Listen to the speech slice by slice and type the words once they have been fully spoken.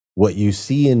what you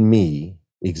see in me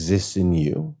exists in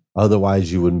you.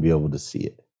 Otherwise, you wouldn't be able to see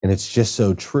it. And it's just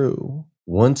so true.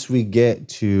 Once we get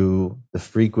to the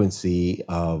frequency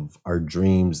of our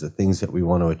dreams, the things that we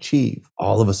want to achieve,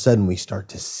 all of a sudden we start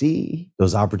to see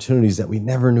those opportunities that we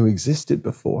never knew existed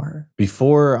before.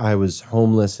 Before I was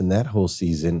homeless in that whole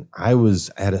season, I was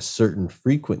at a certain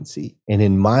frequency. And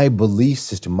in my belief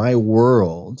system, my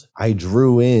world, I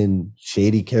drew in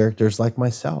shady characters like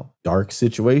myself, dark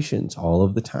situations all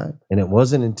of the time. And it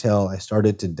wasn't until I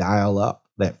started to dial up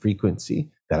that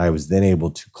frequency that I was then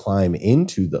able to climb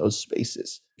into those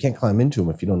spaces. You can't climb into them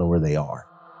if you don't know where they are.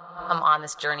 Come on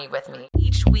this journey with me.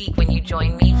 Each week when you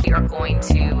join me, we are going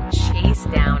to chase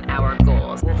down our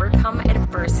goals, overcome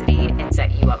adversity, and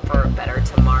set you up for a better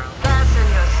tomorrow.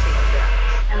 Fasten your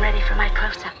seatbelts. I'm ready for my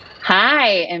close-up. Hi,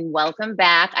 and welcome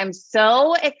back. I'm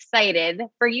so excited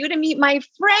for you to meet my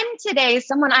friend today,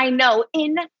 someone I know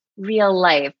in real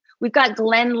life. We've got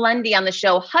Glenn Lundy on the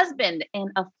show, husband and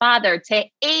a father to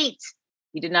 8.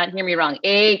 You did not hear me wrong.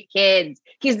 8 kids.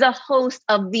 He's the host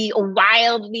of the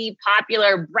wildly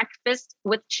popular Breakfast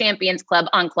with Champions Club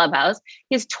on Clubhouse.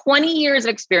 He has 20 years of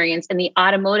experience in the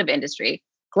automotive industry.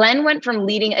 Glenn went from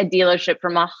leading a dealership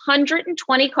from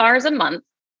 120 cars a month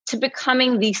to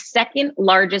becoming the second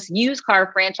largest used car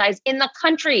franchise in the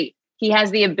country. He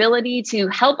has the ability to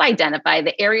help identify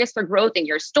the areas for growth in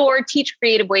your store, teach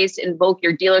creative ways to invoke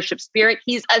your dealership spirit.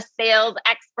 He's a sales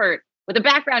expert with a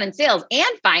background in sales and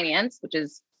finance, which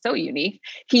is so unique.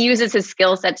 He uses his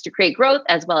skill sets to create growth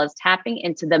as well as tapping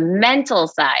into the mental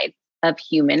side of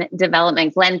human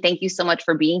development. Glenn, thank you so much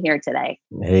for being here today.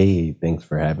 Hey, thanks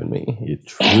for having me. It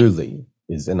truly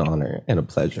is an honor and a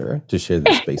pleasure to share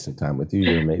this space and time with you.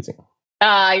 You're amazing.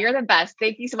 You're the best.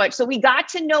 Thank you so much. So we got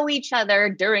to know each other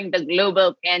during the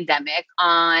global pandemic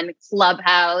on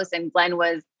Clubhouse, and Glenn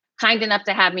was kind enough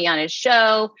to have me on his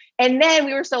show. And then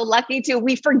we were so lucky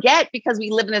we forget because we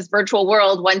live in this virtual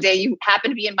world. One day you happen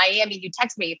to be in Miami, you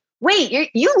text me, wait,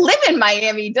 you live in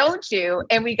Miami, don't you?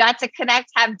 And we got to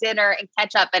connect, have dinner and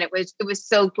catch up. And it was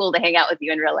so cool to hang out with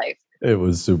you in real life. It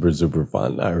was super, super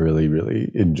fun. I really,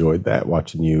 really enjoyed that,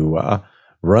 watching you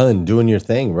doing your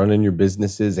thing, running your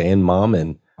businesses and mom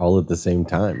and all at the same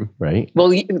time, right?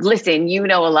 Well, listen, you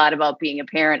know a lot about being a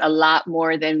parent, a lot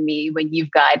more than me when you've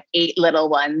got 8 little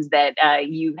ones that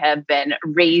you have been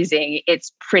raising.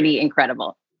 It's pretty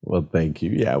incredible. Well, thank you.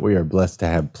 Yeah, we are blessed to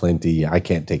have plenty. I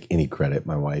can't take any credit.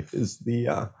 My wife is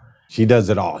she does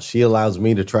it all. She allows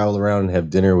me to travel around and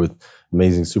have dinner with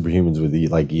amazing superhumans with you,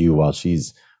 like you, while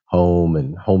she's home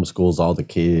and homeschools all the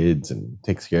kids and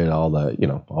takes care of all the,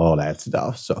 all that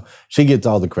stuff. So she gets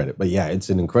all the credit. But yeah, it's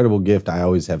an incredible gift. I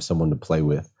always have someone to play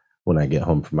with when I get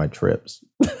home from my trips.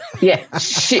 Yeah,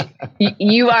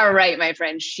 you are right, my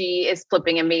friend. She is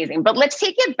flipping amazing. But let's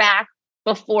take it back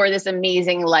before this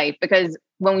amazing life, because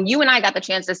when you and I got the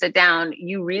chance to sit down,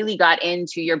 you really got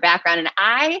into your background. And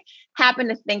I happen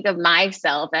to think of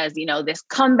myself as, this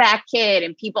comeback kid,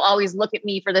 and people always look at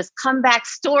me for this comeback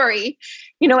story,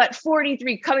 at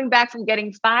 43, coming back from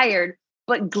getting fired.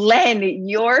 But Glenn,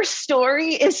 your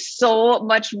story is so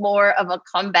much more of a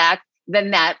comeback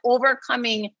than that,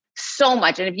 overcoming so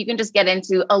much. And if you can just get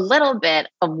into a little bit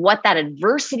of what that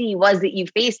adversity was that you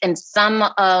faced and some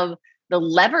of the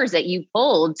levers that you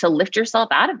pulled to lift yourself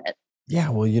out of it. Yeah,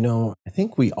 well, I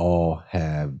think we all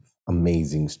have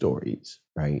amazing stories,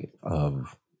 right?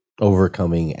 Of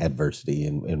overcoming adversity,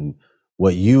 and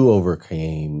what you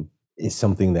overcame is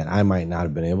something that I might not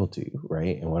have been able to,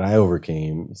 right? And what I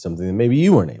overcame is something that maybe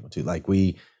you weren't able to. Like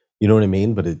you know what I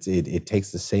mean? But it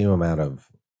takes the same amount of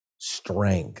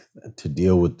strength to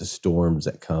deal with the storms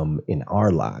that come in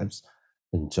our lives.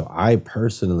 And so I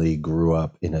personally grew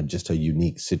up in just a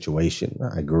unique situation.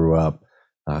 I grew up,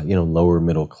 lower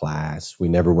middle class. We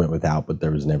never went without, but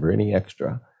there was never any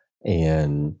extra.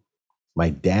 And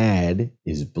my dad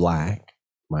is Black.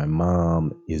 My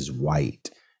mom is white.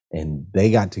 And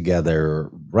they got together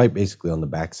right basically on the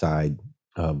backside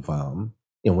of,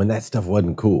 when that stuff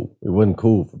wasn't cool. It wasn't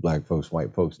cool for Black folks,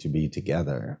 white folks to be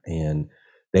together. And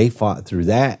they fought through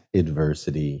that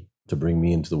adversity to bring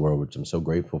me into the world, which I'm so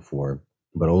grateful for.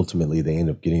 But ultimately, they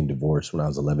ended up getting divorced when I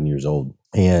was 11 years old.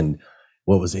 And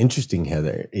what was interesting,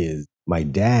 Heather, is my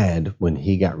dad, when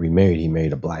he got remarried, he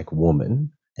married a Black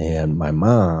woman. And my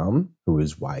mom, who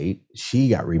is white, she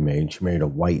got remarried. She married a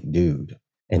white dude.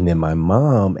 And then my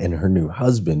mom and her new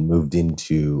husband moved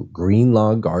into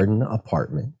Greenlaw Garden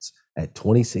Apartments at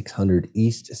 2600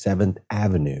 East 7th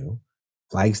Avenue,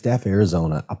 Flagstaff,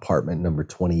 Arizona, apartment number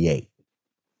 28.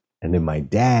 And then my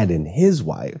dad and his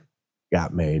wife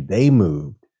got married. They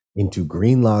moved into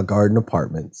Greenlaw Garden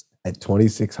Apartments at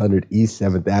 2600 East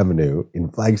 7th Avenue in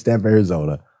Flagstaff,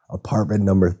 Arizona, apartment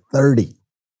number 30,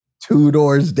 2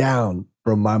 doors down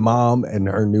from my mom and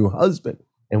her new husband.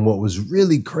 And what was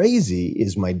really crazy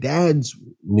is my dad's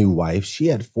new wife, she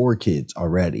had 4 kids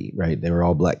already, right? They were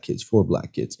all black kids, 4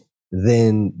 black kids.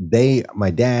 Then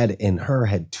my dad and her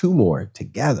had 2 more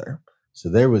together. So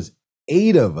there was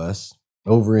 8 of us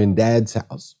over in dad's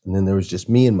house. And then there was just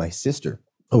me and my sister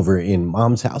over in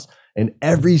mom's house. And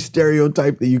every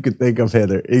stereotype that you could think of,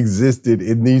 Heather, existed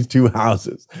in these 2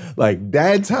 houses. Like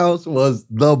dad's house was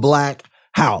the black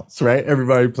house, right?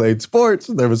 Everybody played sports.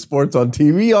 There was sports on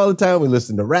TV all the time. We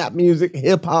listened to rap music,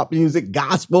 hip hop music,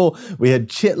 gospel. We had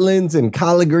chitlins and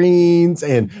collard greens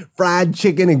and fried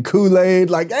chicken and Kool-Aid.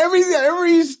 Like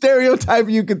every stereotype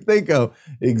you could think of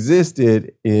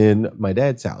existed in my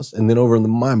dad's house. And then over in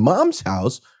my mom's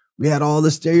house, we had all the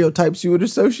stereotypes you would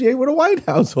associate with a white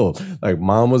household. Like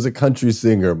mom was a country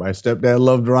singer. My stepdad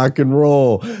loved rock and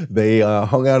roll. They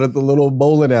hung out at the little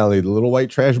bowling alley, the little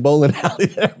white trash bowling alley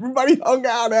that everybody hung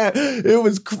out at. It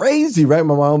was crazy, right?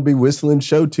 My mom would be whistling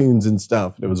show tunes and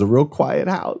stuff. It was a real quiet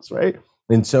house, right?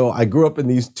 And so I grew up in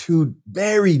these 2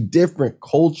 very different,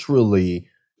 culturally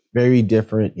very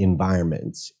different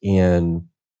environments. And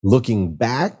looking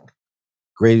back,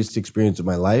 greatest experience of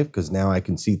my life, because now I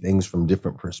can see things from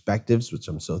different perspectives, which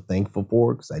I'm so thankful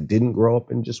for, because I didn't grow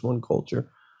up in just one culture.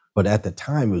 But at the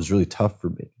time, it was really tough for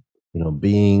me. You know,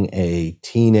 being a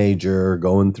teenager,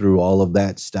 going through all of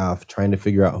that stuff, trying to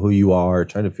figure out who you are,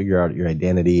 trying to figure out your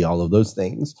identity, all of those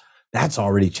things, that's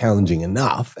already challenging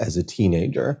enough as a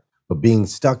teenager. But being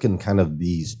stuck in kind of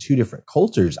these 2 different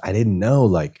cultures, I didn't know,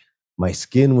 like, my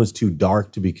skin was too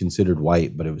dark to be considered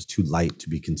white, but it was too light to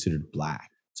be considered black.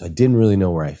 So I didn't really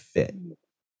know where I fit.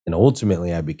 And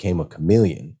ultimately, I became a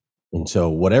chameleon. And so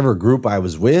whatever group I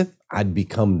was with, I'd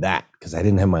become that because I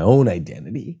didn't have my own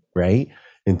identity, right?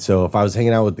 And so if I was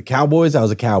hanging out with the cowboys, I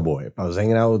was a cowboy. If I was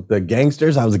hanging out with the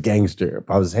gangsters, I was a gangster.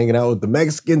 If I was hanging out with the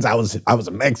Mexicans, I was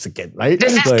a Mexican, right?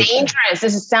 This is dangerous.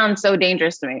 This sounds so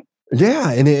dangerous to me.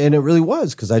 Yeah, and it really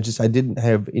was, because I didn't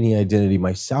have any identity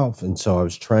myself. And so I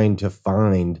was trying to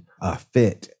find a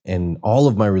fit. And all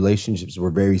of my relationships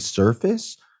were very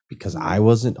surface because I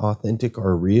wasn't authentic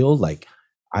or real. Like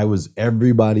I was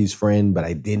everybody's friend, but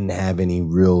I didn't have any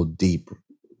real deep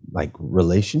like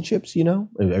relationships, you know?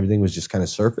 Everything was just kind of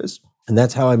surface. And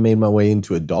that's how I made my way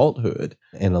into adulthood.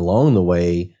 And along the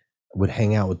way, I would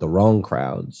hang out with the wrong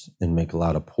crowds and make a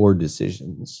lot of poor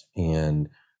decisions. And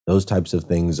those types of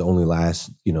things only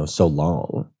last, you know, so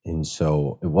long. And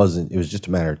so it was just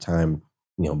a matter of time,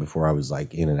 you know, before I was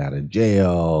like in and out of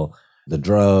jail, the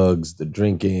drugs, the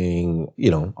drinking,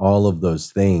 you know, all of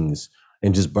those things,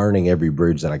 and just burning every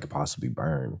bridge that I could possibly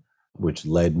burn, which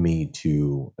led me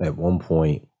to, at one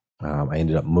point, I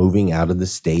ended up moving out of the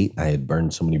state. I had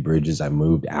burned so many bridges. I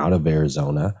moved out of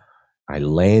Arizona. I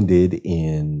landed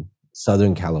in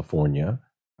Southern California.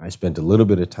 I spent a little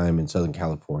bit of time in Southern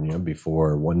California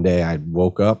before one day I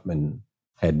woke up and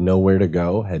had nowhere to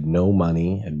go, had no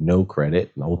money, had no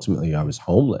credit. And ultimately I was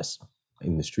homeless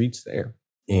in the streets there.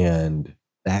 And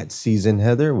that season,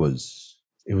 Heather, it was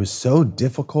so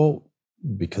difficult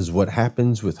because what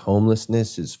happens with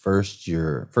homelessness is first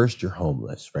you're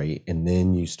homeless, right? And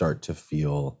then you start to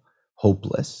feel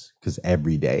hopeless because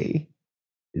every day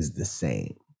is the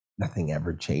same. Nothing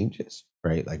ever changes,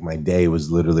 right? Like my day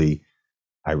was literally,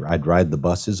 I'd ride the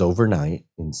buses overnight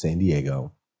in San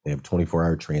Diego. They have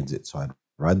 24-hour transit. So I'd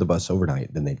ride the bus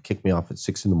overnight. Then they'd kick me off at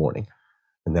 6 a.m.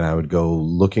 And then I would go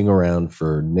looking around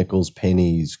for nickels,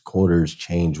 pennies, quarters,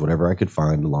 change, whatever I could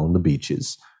find along the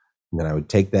beaches. And then I would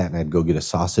take that and I'd go get a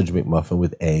sausage McMuffin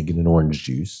with egg and an orange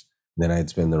juice. And then I'd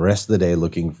spend the rest of the day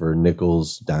looking for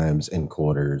nickels, dimes, and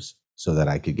quarters so that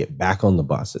I could get back on the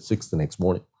bus at 6 the next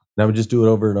morning. And I would just do it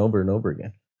over and over and over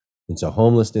again. And so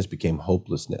homelessness became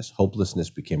hopelessness. Hopelessness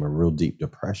became a real deep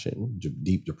depression.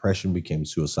 Deep depression became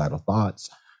suicidal thoughts.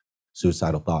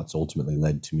 Suicidal thoughts ultimately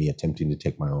led to me attempting to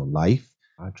take my own life.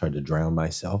 I tried to drown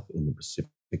myself in the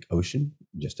Pacific Ocean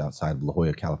just outside of La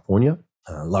Jolla, California.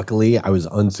 Luckily, I was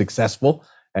unsuccessful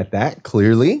at that,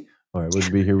 clearly, or I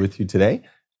wouldn't be here with you today.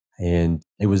 And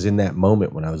it was in that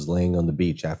moment when I was laying on the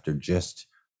beach after just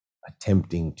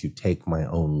attempting to take my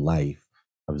own life.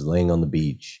 I was laying on the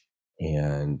beach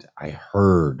and I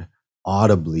heard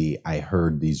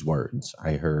these words.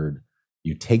 I heard,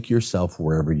 "You take yourself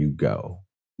wherever you go,"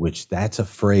 which that's a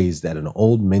phrase that an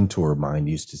old mentor of mine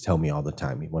used to tell me all the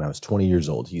time. When I was 20 years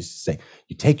old, he used to say,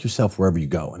 "You take yourself wherever you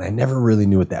go." And I never really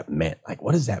knew what that meant. Like,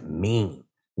 what does that mean?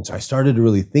 And so I started to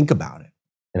really think about it.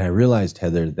 And I realized,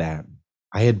 Heather, that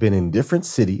I had been in different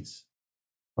cities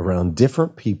around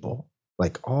different people.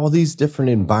 Like all these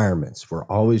different environments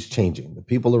were always changing. The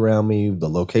people around me, the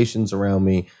locations around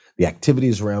me, the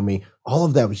activities around me, all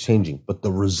of that was changing, but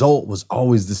the result was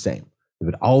always the same. It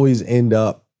would always end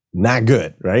up not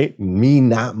good, right? Me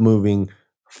not moving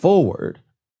forward.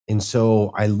 And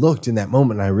so I looked in that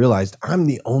moment and I realized I'm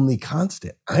the only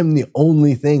constant. I'm the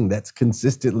only thing that's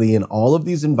consistently in all of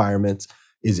these environments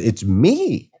it's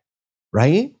me,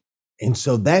 right? And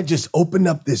so that just opened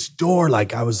up this door.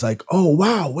 Like I was like, oh,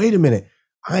 wow, wait a minute.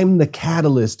 I'm the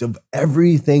catalyst of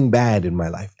everything bad in my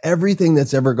life. Everything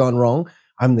that's ever gone wrong,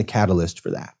 I'm the catalyst for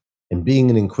that. And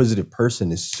being an inquisitive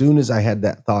person, as soon as I had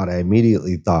that thought, I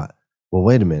immediately thought, well,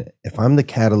 wait a minute. If I'm the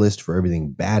catalyst for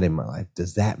everything bad in my life,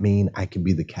 does that mean I can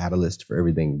be the catalyst for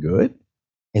everything good?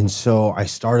 And so I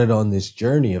started on this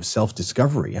journey of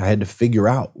self-discovery. I had to figure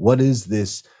out what is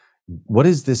this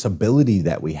ability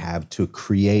that we have to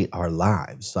create our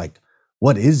lives? Like,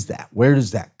 what is that? Where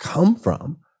does that come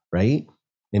from? Right?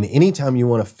 And anytime you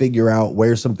want to figure out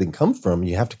where something comes from,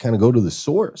 you have to kind of go to the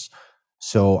source.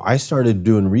 So I started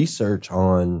doing research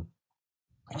on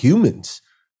humans.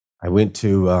 I went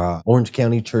to Orange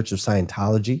County Church of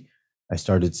Scientology. I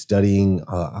started studying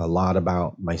a lot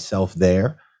about myself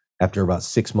there. After about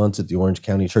 6 months at the Orange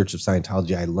County Church of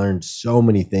Scientology, I learned so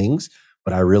many things,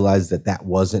 but I realized that that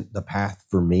wasn't the path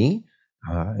for me.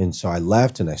 And so I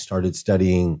left and I started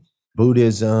studying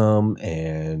Buddhism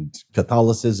and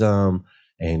Catholicism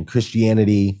and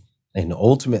Christianity. And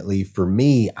ultimately, for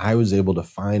me, I was able to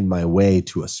find my way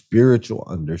to a spiritual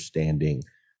understanding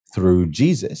through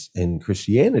Jesus and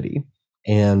Christianity.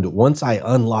 And once I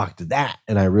unlocked that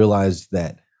and I realized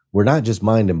that we're not just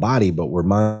mind and body, but we're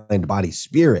mind, body,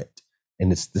 spirit.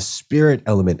 And it's the spirit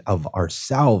element of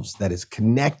ourselves that is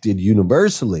connected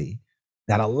universally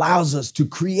that allows us to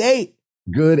create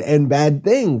good and bad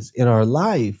things in our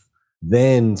life.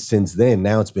 Then since then,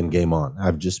 now it's been game on.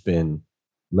 I've just been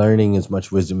learning as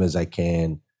much wisdom as I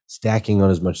can, stacking on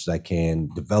as much as I can,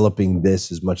 developing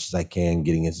this as much as I can,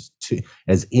 getting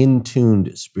as in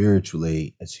tuned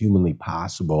spiritually as humanly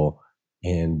possible.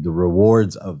 And the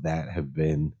rewards of that have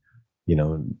been,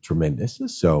 tremendous.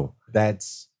 So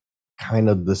that's kind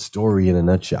of the story in a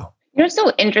nutshell. It's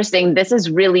so interesting. This is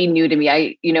really new to me.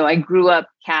 I grew up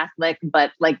Catholic,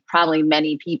 but like probably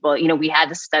many people, we had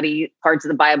to study parts of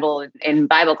the Bible in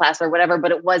Bible class or whatever,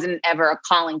 but it wasn't ever a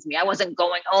calling to me. I wasn't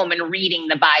going home and reading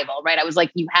the Bible, right? I was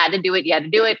like, you had to do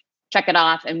it, check it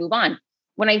off and move on.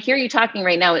 When I hear you talking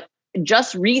right now,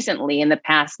 just recently in the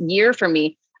past year for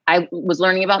me, I was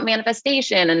learning about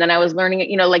manifestation. And then I was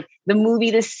learning, like the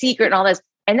movie, The Secret and all this.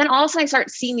 And then also I start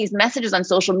seeing these messages on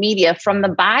social media from the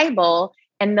Bible.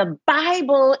 And the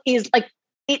Bible is like,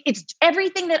 it's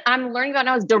everything that I'm learning about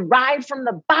now is derived from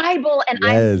the Bible. And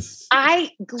yes.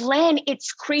 Glenn,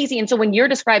 it's crazy. And so when you're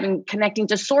describing connecting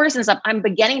to source and stuff, I'm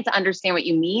beginning to understand what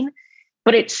you mean.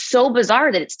 But it's so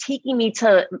bizarre that it's taking me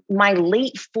to my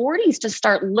late 40s to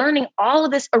start learning all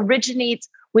of this originates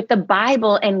with the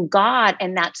Bible and God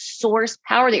and that source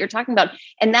power that you're talking about.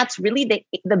 And that's really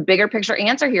the bigger picture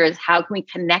answer here is how can we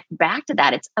connect back to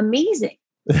that? It's amazing.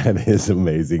 That is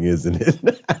amazing, isn't it?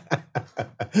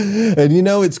 And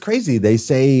it's crazy. They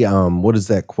say, what is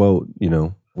that quote?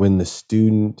 When the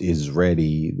student is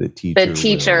ready, the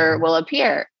teacher will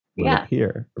appear.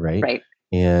 Appear, right? Right.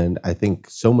 And I think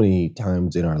so many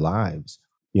times in our lives,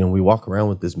 we walk around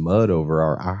with this mud over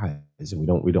our eyes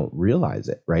and we don't realize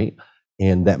it, right?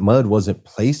 And that mud wasn't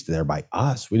placed there by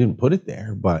us. We didn't put it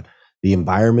there, but the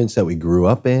environments that we grew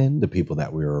up in, the people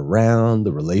that we were around,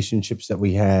 the relationships that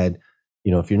we had,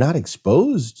 if you're not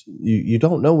exposed, you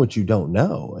don't know what you don't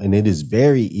know. And it is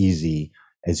very easy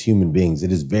as human beings.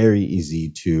 It is very easy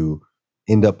to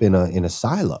end up in a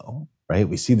silo, right?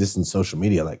 We see this in social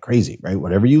media like crazy, right?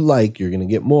 Whatever you like, you're going to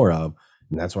get more of.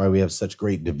 And that's why we have such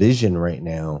great division right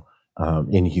now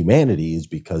in humanity is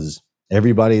because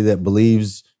everybody that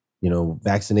believes,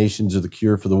 vaccinations are the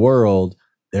cure for the world,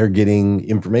 they're getting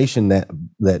information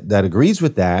that agrees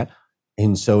with that.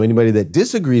 And so anybody that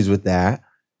disagrees with that,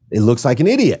 it looks like an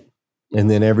idiot. And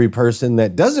then every person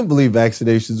that doesn't believe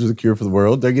vaccinations are the cure for the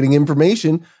world, they're getting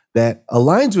information that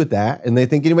aligns with that. And they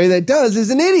think anybody that does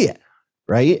is an idiot,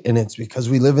 right? And it's because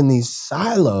we live in these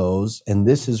silos. And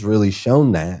this has really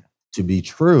shown that to be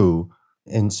true.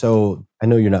 And so I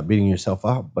know you're not beating yourself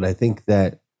up, but I think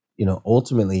that,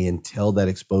 ultimately until that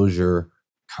exposure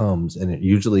comes, and it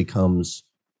usually comes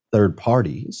third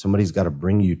party, somebody's got to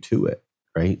bring you to it,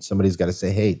 right? Somebody's got to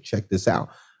say, hey, check this out.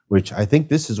 Which I think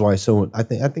this is why I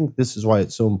think this is why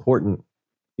it's so important.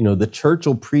 The church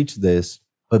will preach this,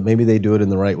 but maybe they do it in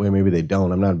the right way, maybe they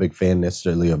don't. I'm not a big fan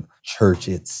necessarily of church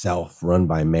itself run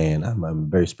by man. I'm a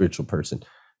very spiritual person.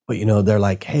 But they're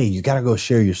like, hey, you got to go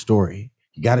share your story.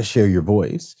 You got to share your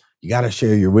voice. You got to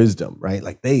share your wisdom, right?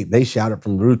 Like they shout it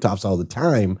from the rooftops all the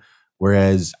time,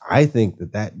 Whereas I think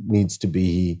that needs to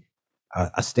be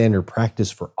a standard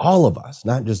practice for all of us,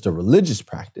 not just a religious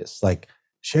practice. Like,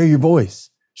 share your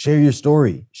voice, share your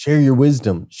story, share your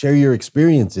wisdom, share your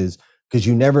experiences, because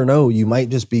you never know. You might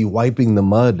just be wiping the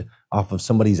mud off of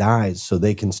somebody's eyes so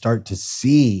they can start to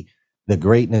see the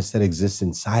greatness that exists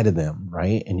inside of them,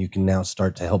 right? And you can now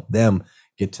start to help them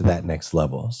get to that next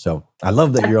level. So I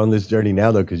love that you're on this journey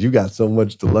now, though, because you got so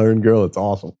much to learn, girl. It's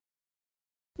awesome.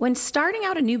 When starting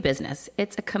out a new business,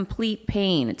 it's a complete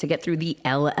pain to get through the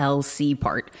LLC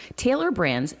part. Taylor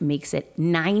Brands makes it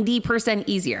 90%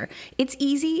 easier. It's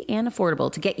easy and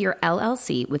affordable to get your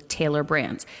LLC with Taylor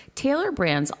Brands. Taylor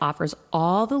Brands offers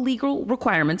all the legal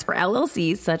requirements for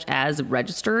LLCs, such as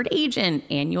registered agent,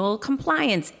 annual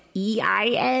compliance,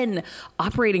 EIN,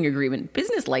 operating agreement,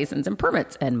 business license, and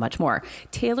permits, and much more.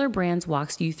 Taylor Brands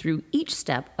walks you through each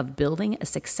step of building a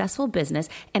successful business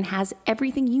and has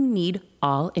everything you need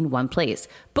all in one place.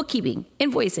 Bookkeeping,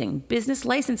 invoicing, business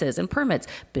licenses and permits,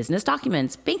 business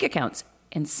documents, bank accounts,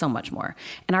 and so much more.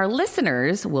 And our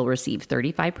listeners will receive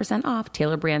 35% off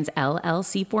Taylor Brands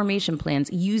LLC formation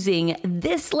plans using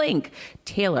this link,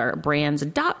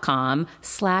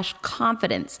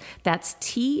 taylorbrands.com/confidence. That's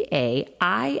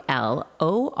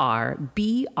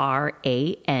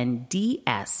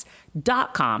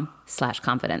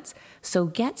TAILORBRANDS.com/confidence. So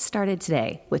get started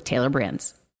today with Taylor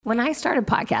Brands. When I started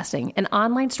podcasting, an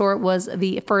online store was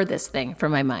the furthest thing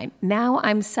from my mind. Now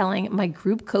I'm selling my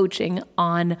group coaching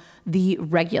on the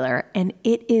regular, and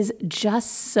it is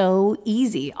just so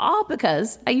easy, all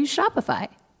because I use Shopify.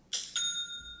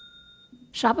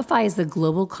 Shopify is the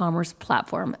global commerce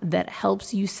platform that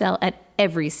helps you sell at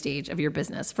every stage of your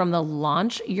business, from the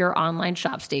launch your online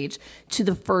shop stage to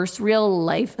the first real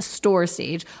life store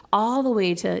stage, all the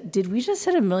way to, did we just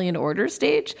hit 1 million orders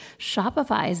stage?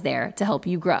 Shopify is there to help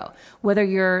you grow. Whether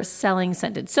you're selling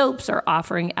scented soaps or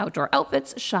offering outdoor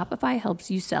outfits, Shopify helps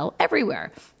you sell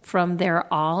everywhere. From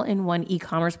their all-in-one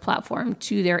e-commerce platform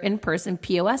to their in-person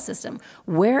POS system,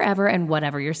 wherever and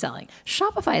whatever you're selling,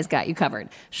 Shopify has got you covered.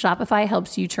 Shopify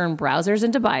helps you turn browsers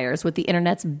into buyers with the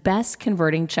internet's best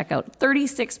converting checkout,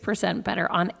 36%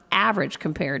 better on average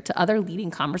compared to other leading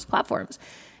commerce platforms,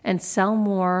 and sell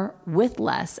more with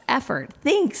less effort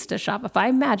thanks to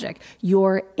Shopify Magic,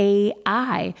 your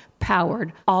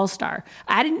AI-powered all-star.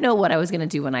 I didn't know what I was going to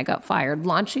do when I got fired.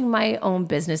 Launching my own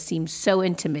business seemed so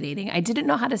intimidating. I didn't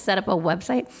know how to set up a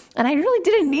website, and I really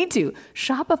didn't need to.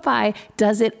 Shopify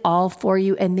does it all for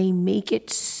you, and they make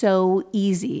it so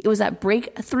easy. It was that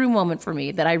breakthrough moment for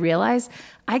me that I realized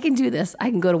I can do this. I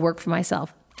can go to work for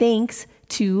myself thanks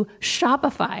to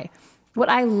Shopify. What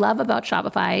I love about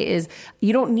Shopify is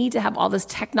you don't need to have all this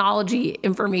technology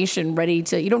information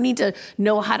you don't need to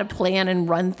know how to plan and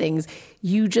run things.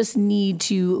 You just need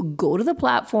to go to the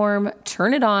platform,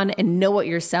 turn it on, and know what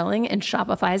you're selling, and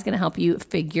Shopify is going to help you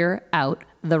figure out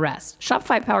the rest.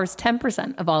 Shopify powers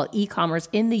 10% of all e-commerce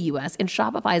in the US, and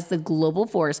Shopify is the global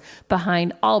force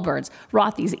behind Allbirds,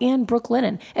 Rothy's, and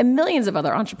Brooklinen, and millions of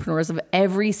other entrepreneurs of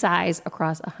every size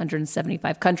across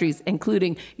 175 countries,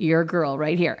 including your girl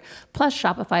right here. Plus,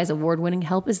 Shopify's award-winning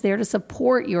help is there to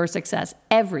support your success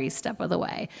every step of the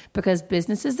way, because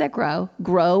businesses that grow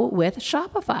with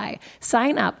Shopify.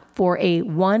 Sign up for a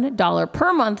 $1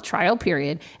 per month trial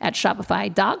period at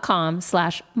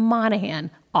shopify.com/Monahan,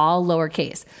 all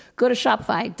lowercase. Go to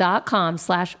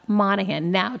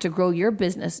shopify.com/Monahan now to grow your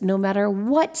business no matter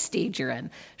what stage you're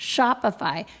in.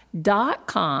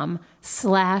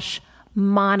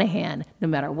 Shopify.com/Monahan. No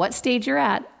matter what stage you're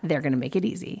at, they're going to make it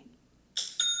easy.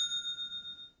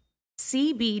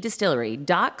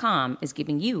 CBDistillery.com is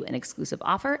giving you an exclusive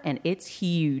offer, and it's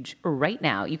huge. Right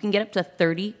now, you can get up to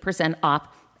 30% off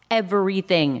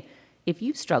everything. If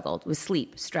you've struggled with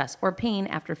sleep, stress, or pain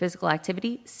after physical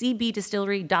activity,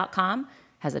 CBDistillery.com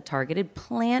has a targeted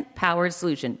plant-powered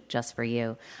solution just for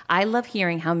you. I love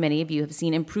hearing how many of you have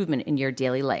seen improvement in your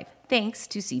daily life thanks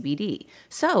to CBD.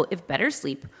 So if better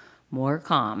sleep, more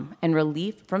calm, and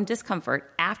relief from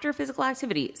discomfort after physical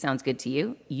activity sounds good to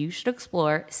you, you should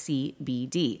explore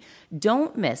CBD.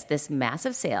 Don't miss this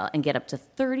massive sale and get up to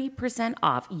 30%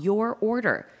 off your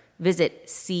order. Visit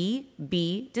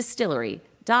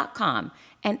CBDistillery.com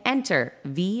and enter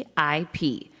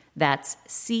VIP. That's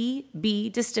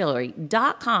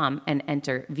CBDistillery.com and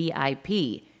enter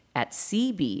VIP at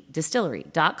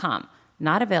CBDistillery.com.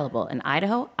 Not available in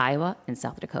Idaho, Iowa, and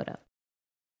South Dakota.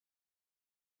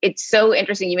 It's so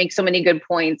interesting. You make so many good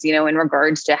points, in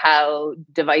regards to how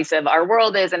divisive our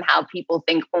world is and how people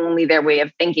think only their way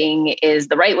of thinking is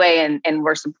the right way. And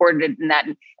we're supported in that,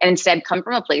 and instead come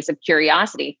from a place of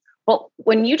curiosity. Well,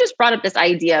 when you just brought up this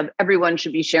idea of everyone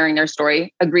should be sharing their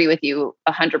story, agree with you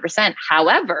 100%.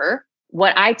 However,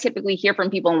 what I typically hear from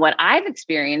people and what I've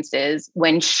experienced is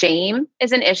when shame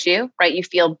is an issue, right? You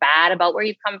feel bad about where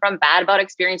you've come from, bad about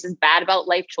experiences, bad about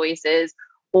life choices,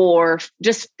 or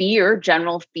just fear,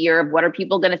 general fear of what are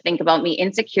people going to think about me,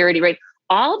 insecurity, right?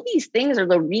 All of these things are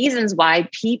the reasons why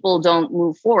people don't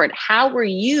move forward. How were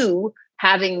you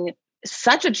having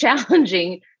such a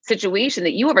challenging situation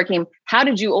that you overcame? How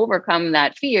did you overcome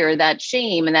that fear, that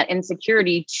shame, and that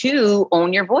insecurity to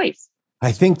own your voice?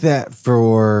 I think that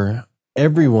for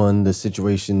everyone, the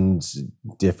situation's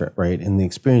different, right? And the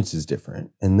experience is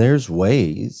different. And there's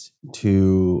ways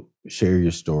to share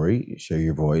your story, share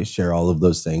your voice, share all of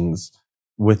those things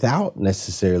without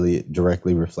necessarily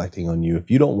directly reflecting on you if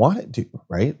you don't want it to,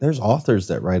 right? There's authors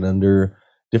that write under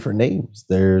different names.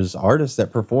 There's artists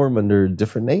that perform under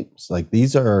different names. Like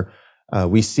these are,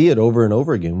 we see it over and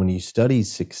over again. When you study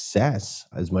success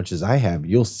as much as I have,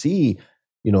 you'll see,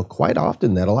 quite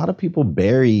often that a lot of people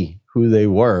bury who they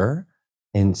were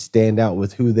and stand out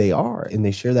with who they are, and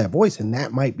they share that voice. And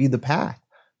that might be the path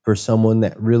for someone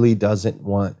that really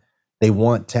they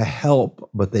want to help,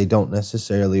 but they don't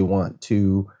necessarily want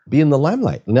to be in the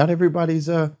limelight. Not everybody's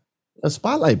a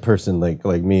spotlight person like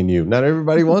me and you. Not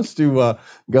everybody wants to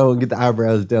go and get the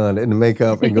eyebrows done and the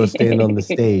makeup and go stand on the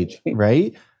stage,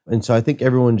 right? And so I think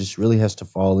everyone just really has to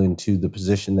fall into the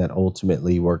position that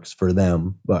ultimately works for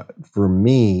them. But for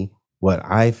me, what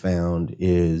I found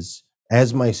is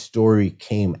as my story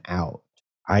came out,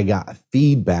 I got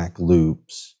feedback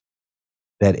loops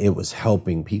that it was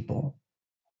helping people.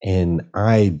 And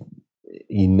I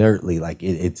inertly, like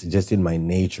it's just in my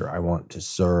nature, I want to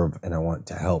serve and I want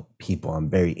to help people.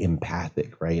 I'm very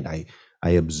empathic, right? I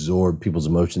absorb people's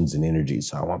emotions and energy.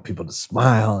 So I want people to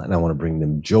smile and I want to bring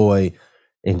them joy.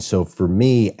 And so for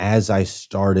me, as I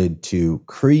started to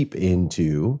creep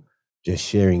into just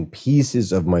sharing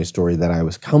pieces of my story that I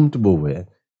was comfortable with,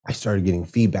 I started getting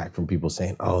feedback from people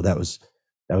saying, oh, that was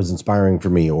inspiring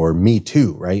for me, or me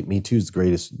too, right? Me too is the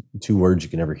greatest 2 words you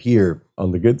can ever hear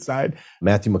on the good side.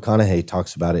 Matthew McConaughey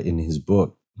talks about it in his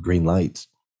book, Green Lights,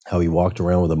 how he walked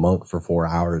around with a monk for 4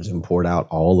 hours and poured out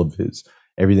all of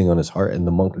everything on his heart. And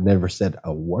the monk never said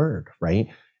a word, right?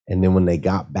 And then when they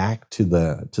got back to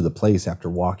the place after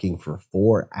walking for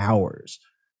 4 hours,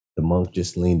 the monk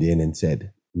just leaned in and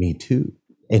said, me too.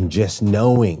 And just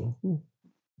knowing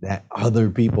that other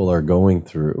people are going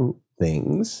through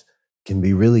things can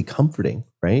be really comforting,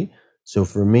 right? So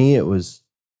for me, it was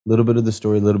a little bit of the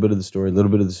story, a little bit of the story, a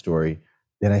little bit of the story.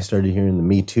 Then I started hearing the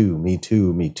me too, me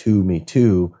too, me too, me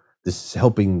too. This is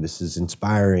helping, this is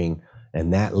inspiring.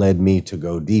 And that led me to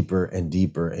go deeper and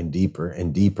deeper and deeper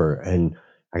and deeper. And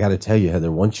I got to tell you,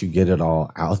 Heather, once you get it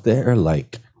all out there,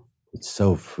 like it's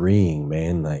so freeing,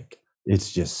 man. Like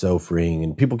it's just so freeing,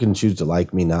 and people can choose to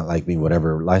like me, not like me,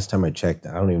 whatever. Last time I checked,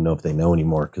 I don't even know if they know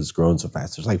anymore because it's growing so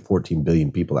fast. There's like 14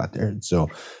 billion people out there. So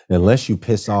unless you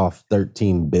piss off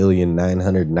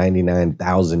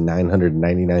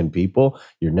 13,999,999 people,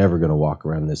 you're never going to walk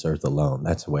around this earth alone.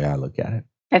 That's the way I look at it.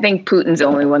 I think Putin's the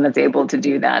only one that's able to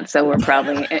do that. So we're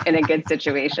probably in a good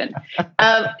situation.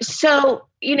 So,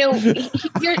 here's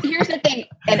the thing.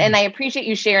 And I appreciate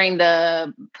you sharing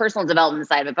the personal development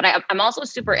side of it, but I'm also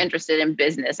super interested in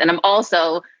business. And I'm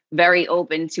also very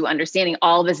open to understanding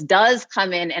all of this does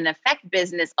come in and affect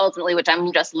business ultimately, which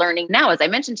I'm just learning now, as I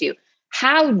mentioned to you.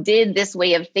 How did this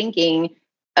way of thinking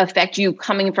affect you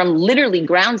coming from literally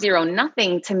ground zero,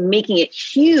 nothing, to making it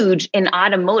huge in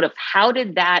automotive? How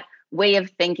did that way of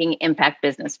thinking impact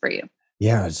business for you?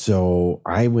 Yeah, so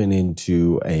I went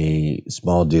into a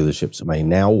small dealership. So my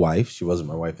now wife, she wasn't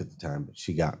my wife at the time, but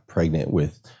she got pregnant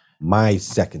with my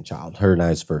second child, her and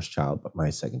I's first child, but my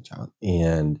second child.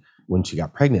 And when she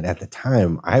got pregnant at the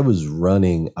time, I was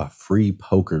running a free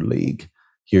poker league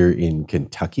here in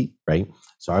Kentucky, right?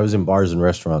 So I was in bars and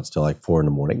restaurants till like 4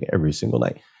 a.m. every single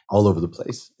night, all over the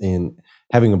place, and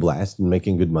having a blast and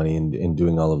making good money and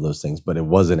doing all of those things. But it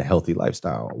wasn't a healthy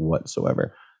lifestyle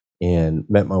whatsoever. And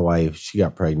met my wife, she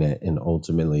got pregnant, and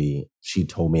ultimately she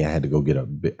told me I had to go get a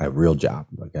real job.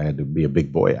 Like I had to be a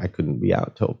big boy. I couldn't be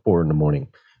out till 4 a.m.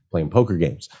 playing poker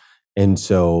games. And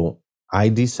so I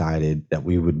decided that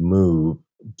we would move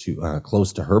to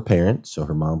close to her parents so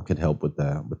her mom could help with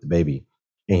the baby.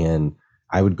 And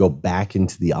I would go back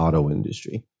into the auto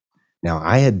industry. Now,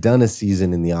 I had done a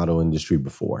season in the auto industry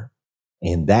before.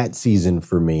 And that season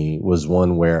for me was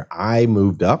one where I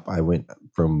moved up. I went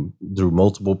through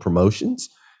multiple promotions,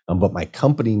 but my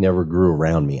company never grew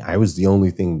around me. I was the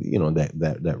only thing,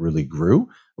 that really grew,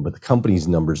 but the company's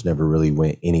numbers never really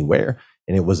went anywhere.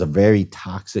 And it was a very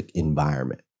toxic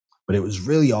environment. But it was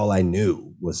really all I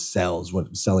knew was sales,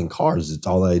 selling cars. It's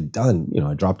all I had done.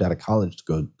 I dropped out of college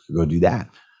to go do that.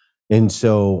 And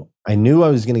so I knew I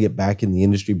was going to get back in the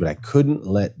industry, but I couldn't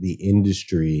let the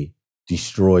industry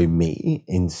destroy me.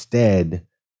 Instead,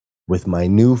 with my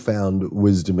newfound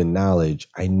wisdom and knowledge,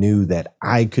 I knew that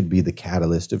I could be the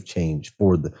catalyst of change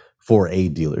for a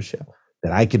dealership,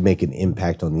 that I could make an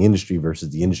impact on the industry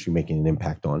versus the industry making an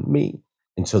impact on me.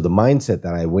 And so the mindset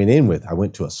that I went in with, I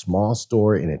went to a small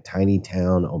store in a tiny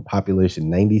town on population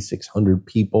 9,600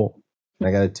 people. And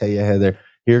I got to tell you, Heather,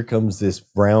 here comes this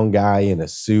brown guy in a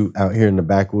suit out here in the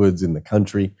backwoods in the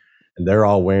country. And they're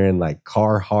all wearing like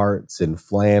Carhartts and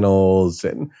flannels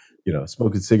and,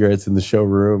 smoking cigarettes in the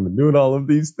showroom and doing all of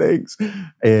these things.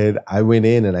 And I went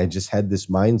in and I just had this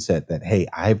mindset that, hey,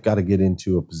 I've got to get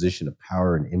into a position of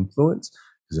power and influence.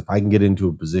 Because if I can get into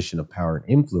a position of power and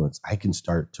influence, I can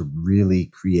start to really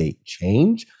create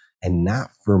change, and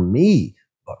not for me,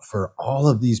 but for all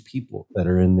of these people that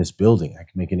are in this building. I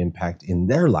can make an impact in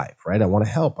their life, right? I want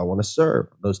to help. I want to serve,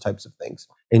 those types of things.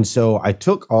 And so I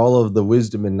took all of the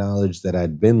wisdom and knowledge that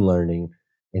I'd been learning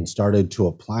and started to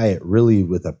apply it really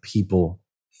with a people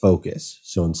focus.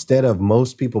 So instead of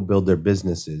most people build their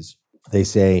businesses, they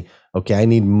say, okay, I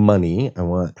need money. I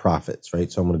want profits, right?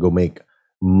 So I'm going to go make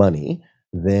money.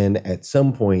 Then at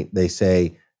some point they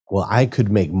say, well, I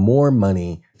could make more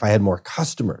money if I had more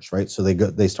customers, right? So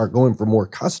they start going for more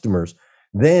customers.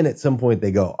 Then at some point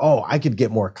they go, oh, I could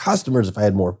get more customers if I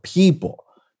had more people,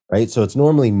 right? So it's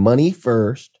normally money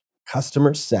first,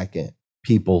 customers second,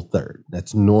 people third.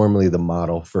 That's normally the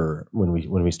model for when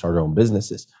we start our own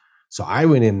businesses. So I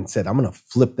went in and said, I'm going to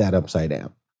flip that upside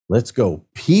down. Let's go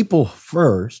people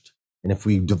first. And if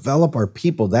we develop our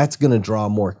people, that's going to draw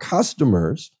more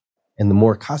customers. And the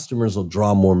more customers will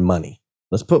draw more money.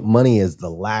 Let's put money as the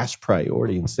last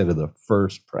priority instead of the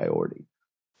first priority.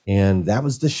 And that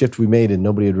was the shift we made. And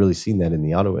nobody had really seen that in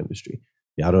the auto industry.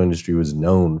 The auto industry was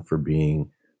known for being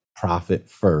profit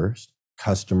first,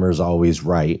 customers always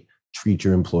right, treat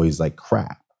your employees like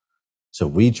crap. So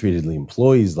we treated the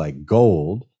employees like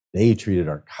gold. They treated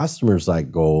our customers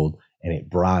like gold, and it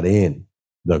brought in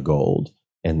the gold.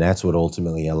 And that's what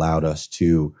ultimately allowed us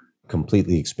to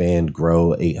completely expand,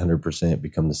 grow 800%,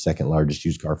 become the second largest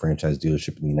used car franchise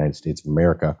dealership in the United States of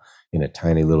America in a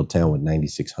tiny little town with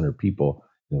 9,600 people.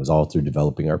 And it was all through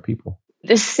developing our people.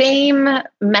 The same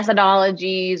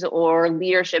methodologies or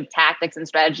leadership tactics and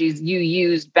strategies you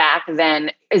used back then,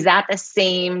 is that the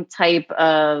same type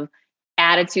of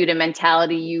attitude and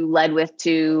mentality you led with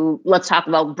to, let's talk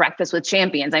about Breakfast with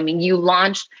Champions? I mean, you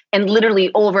launched, and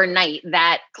literally overnight,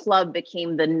 that club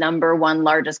became the #1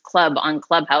 largest club on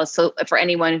Clubhouse. So for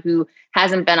anyone who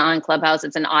hasn't been on Clubhouse,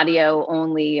 it's an audio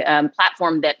only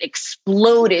platform that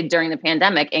exploded during the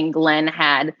pandemic, and Glenn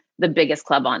had the biggest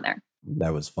club on there.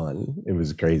 That was fun. It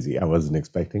was crazy. I wasn't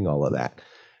expecting all of that,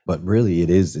 but really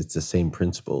it's the same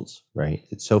principles, right?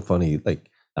 It's so funny. Like,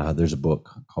 there's a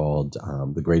book called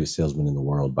The Greatest Salesman in the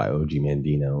World by O.G.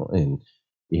 Mandino. And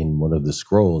in one of the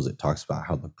scrolls, it talks about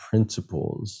how the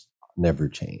principles never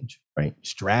change, right?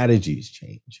 Strategies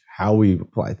change, how we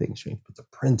apply things change, but the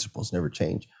principles never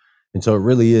change. And so it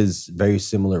really is very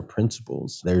similar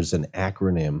principles. There's an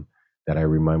acronym that I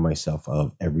remind myself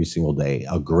of every single day.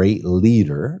 A great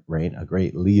leader, right? A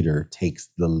great leader takes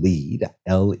the lead,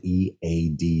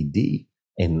 LEADD.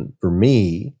 And for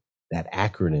me, that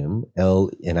acronym,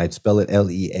 and I'd spell it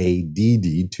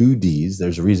LEADD, 2 Ds.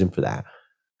 There's a reason for that,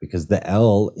 because the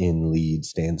L in lead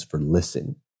stands for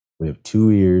listen. We have 2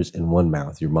 ears and 1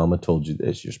 mouth. Your mama told you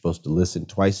this. You're supposed to listen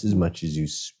twice as much as you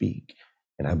speak.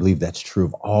 And I believe that's true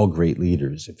of all great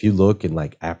leaders. If you look in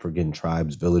like African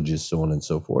tribes, villages, so on and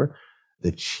so forth,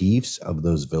 the chiefs of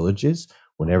those villages,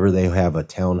 whenever they have a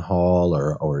town hall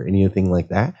or anything like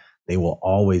that, they will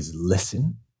always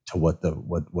listen to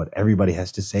what everybody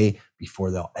has to say before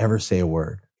they'll ever say a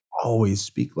word. Always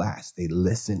speak last. They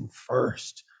listen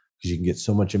first, because you can get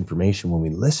so much information when we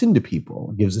listen to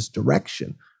people. It gives us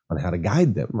direction on how to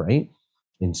guide them, right?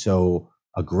 And so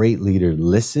a great leader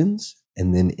listens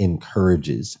and then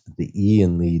encourages. The E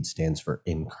in lead stands for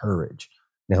encourage.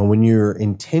 Now, when your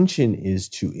intention is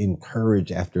to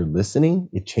encourage after listening,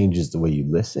 it changes the way you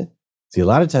listen. See, a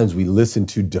lot of times we listen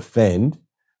to defend,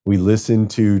 we listen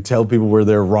to tell people where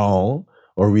they're wrong,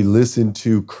 or we listen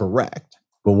to correct.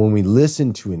 But when we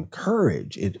listen to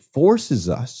encourage, it forces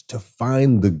us to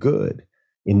find the good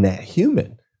in that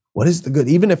human. What is the good?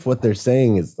 Even if what they're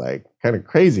saying is like kind of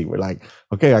crazy, we're like,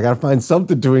 okay, I got to find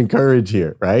something to encourage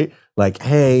here, right? Like,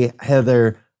 hey,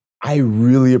 Heather, I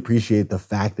really appreciate the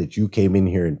fact that you came in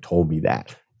here and told me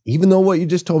that. even though what you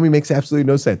just told me makes absolutely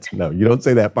no sense. No, you don't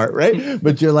say that part, right?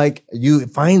 But you're like, you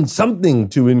find something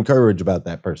to encourage about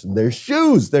that person. Their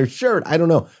shoes, their shirt, I don't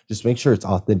know. Just make sure it's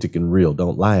authentic and real.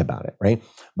 Don't lie about it, right?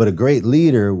 But a great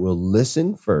leader will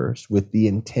listen first with the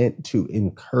intent to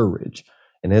encourage.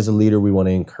 And as a leader, we want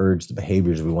to encourage the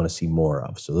behaviors we want to see more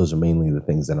of. So those are mainly the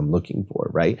things that I'm looking for,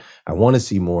 right? I want to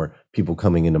see more people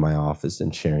coming into my office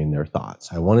and sharing their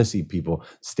thoughts. I want to see people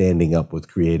standing up with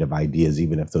creative ideas,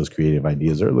 even if those creative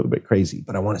ideas are a little bit crazy,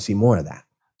 but I want to see more of that.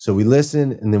 So we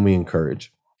listen and then we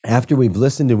encourage. After we've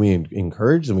listened and we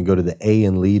encourage, then we go to the A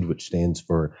in lead, which stands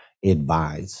for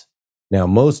advise. Now,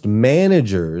 most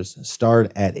managers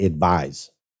start at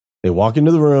advise. They walk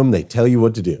into the room, they tell you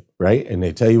what to do, right? And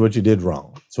they tell you what you did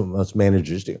wrong. That's what most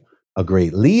managers do. A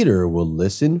great leader will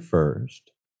listen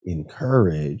first,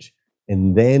 encourage,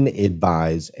 and then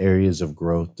advise areas of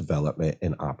growth, development,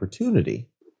 and opportunity.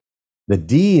 The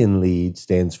D in lead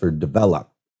stands for develop.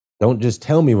 Don't just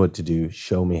tell me what to do,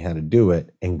 show me how to do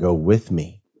it, and go with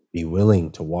me. Be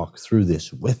willing to walk through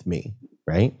this with me,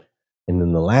 right? And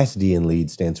then the last D in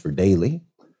lead stands for daily.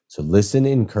 So listen,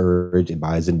 encourage,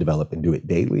 advise, and develop, and do it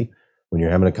daily. When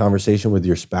you're having a conversation with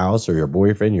your spouse or your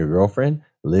boyfriend, your girlfriend,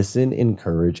 listen,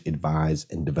 encourage, advise,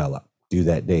 and develop. Do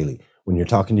that daily. When you're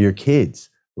talking to your kids,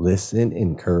 listen,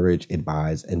 encourage,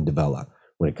 advise, and develop.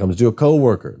 When it comes to a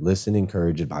coworker, listen,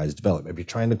 encourage, advise, develop. If you're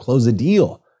trying to close a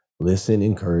deal, listen,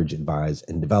 encourage, advise,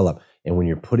 and develop. And when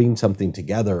you're putting something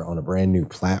together on a brand new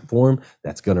platform,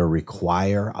 that's going to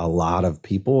require a lot of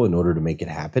people in order to make it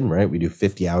happen, right? We do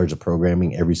 50 hours of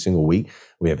programming every single week.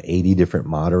 We have 80 different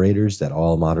moderators that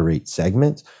all moderate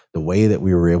segments. The way that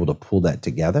we were able to pull that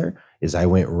together is I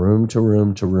went room to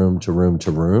room to room to room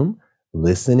to room,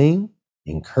 listening,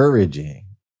 encouraging,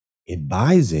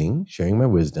 advising, sharing my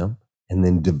wisdom, and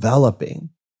then developing.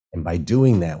 And by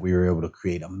doing that, we were able to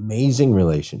create amazing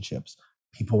relationships.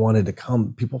 People wanted to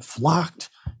come, people flocked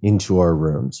into our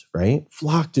rooms, right?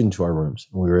 Flocked into our rooms.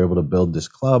 And we were able to build this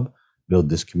club, build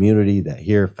this community that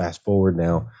here, fast forward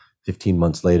now, 15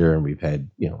 months later, and we've had,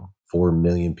 4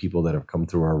 million people that have come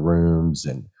through our rooms,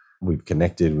 and we've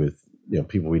connected with,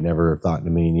 people we never thought in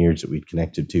a million years that we'd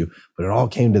connected to. But it all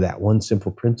came to that one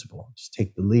simple principle. Just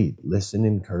take the lead, listen,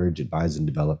 encourage, advise, and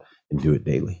develop, and do it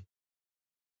daily.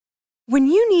 When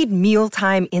you need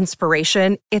mealtime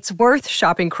inspiration, it's worth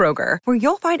shopping Kroger, where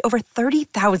you'll find over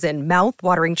 30,000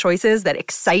 mouth-watering choices that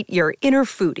excite your inner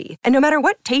foodie. And no matter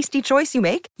what tasty choice you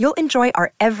make, you'll enjoy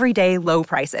our everyday low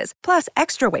prices, plus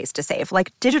extra ways to save,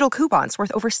 like digital coupons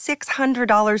worth over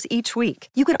 $600 each week.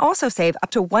 You can also save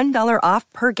up to $1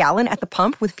 off per gallon at the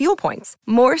pump with fuel points.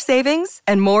 More savings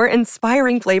and more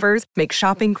inspiring flavors make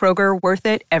shopping Kroger worth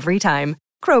it every time.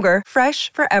 Kroger,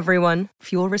 fresh for everyone.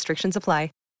 Fuel restrictions apply.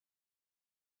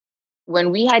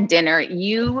 When we had dinner,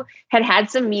 you had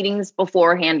some meetings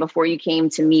beforehand before you came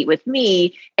to meet with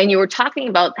me. And you were talking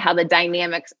about how the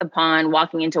dynamics upon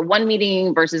walking into one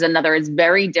meeting versus another is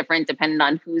very different depending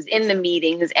on who's in the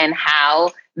meetings and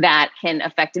how that can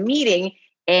affect a meeting.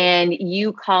 And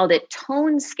you called it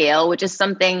tone scale, which is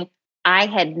something I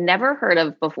had never heard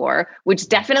of before, which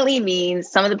definitely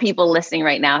means some of the people listening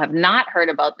right now have not heard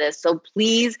about this. So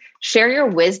please share your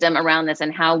wisdom around this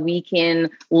and how we can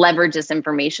leverage this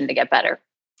information to get better.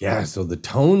 Yeah, so the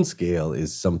tone scale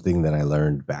is something that I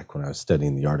learned back when I was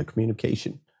studying the art of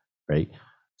communication, right?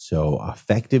 So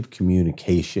effective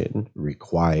communication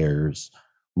requires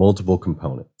multiple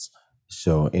components.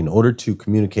 So in order to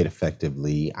communicate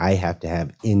effectively, I have to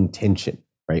have intention,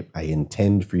 right? I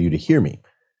intend for you to hear me.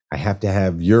 I have to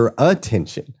have your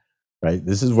attention, right?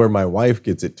 This is where my wife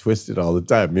gets it twisted all the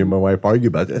time. Me and my wife argue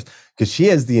about this because she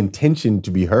has the intention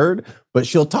to be heard, but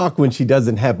she'll talk when she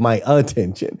doesn't have my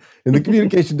attention. And the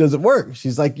communication doesn't work.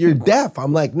 She's like, you're deaf.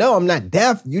 I'm like, no, I'm not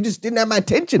deaf. You just didn't have my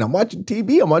attention. I'm watching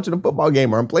TV. I'm watching a football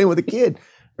game, or I'm playing with a kid,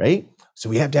 right? So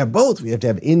we have to have both. We have to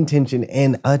have intention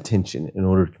and attention in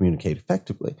order to communicate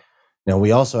effectively. Now,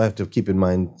 we also have to keep in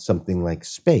mind something like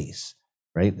space.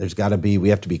 Right? We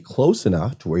have to be close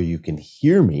enough to where you can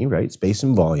hear me, right? Space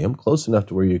and volume, close enough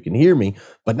to where you can hear me,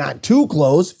 but not too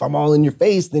close. If I'm all in your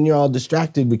face, then you're all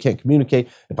distracted. We can't communicate.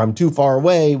 If I'm too far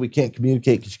away, we can't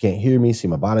communicate because you can't hear me, see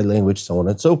my body language, so on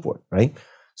and so forth, right?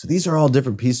 So these are all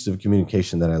different pieces of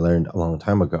communication that I learned a long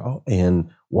time ago.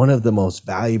 And one of the most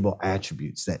valuable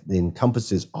attributes that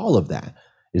encompasses all of that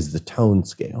is the tone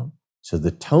scale. So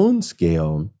the tone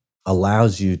scale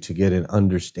allows you to get an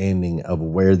understanding of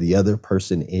where the other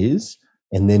person is.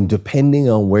 And then depending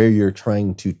on where you're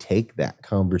trying to take that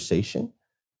conversation,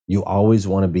 you always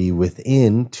want to be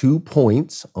within 2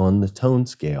 points on the tone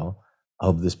scale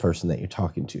of this person that you're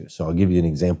talking to. So I'll give you an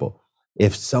example.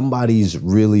 If somebody's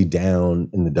really down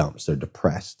in the dumps, they're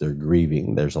depressed, they're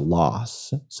grieving, there's a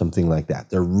loss, something like that.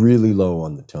 They're really low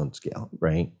on the tone scale,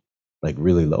 right? Like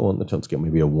really low on the tone scale,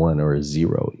 maybe a 1 or a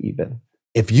 0 even.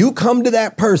 If you come to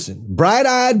that person,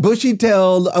 bright-eyed,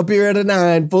 bushy-tailed, up here at a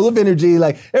 9, full of energy,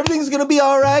 like everything's going to be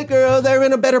all right, girl, they're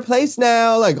in a better place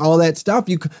now, like all that stuff,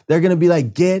 they're going to be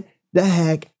like, get the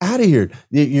heck out of here.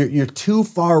 You're too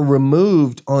far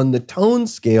removed on the tone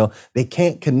scale. They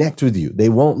can't connect with you. They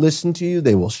won't listen to you.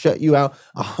 They will shut you out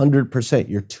 100%.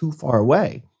 You're too far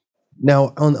away.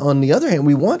 Now, on the other hand,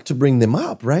 we want to bring them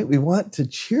up, right? We want to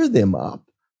cheer them up.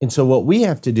 And so what we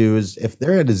have to do is if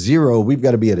they're at a 0, we've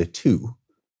got to be at a 2.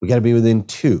 We got to be within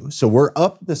 2. So we're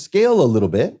up the scale a little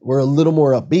bit. We're a little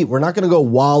more upbeat. We're not going to go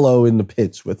wallow in the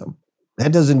pits with them.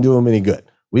 That doesn't do them any good.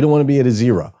 We don't want to be at a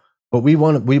 0. But we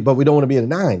don't want to be at a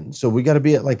 9. So we got to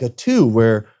be at like a 2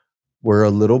 where we're a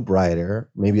little brighter,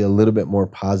 maybe a little bit more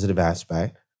positive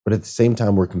aspect, but at the same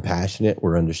time, we're compassionate,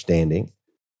 we're understanding,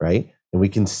 right? And we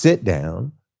can sit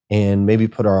down and maybe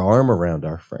put our arm around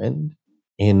our friend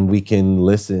and we can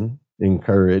listen,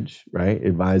 encourage, right?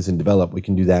 Advise and develop. We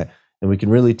can do that. And we can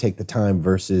really take the time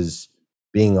versus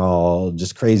being all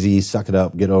just crazy, suck it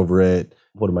up, get over it.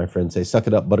 What do my friends say? Suck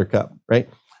it up, buttercup, right?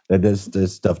 That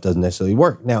this stuff doesn't necessarily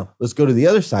work. Now, let's go to the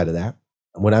other side of that.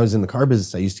 When I was in the car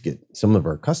business, I used to get some of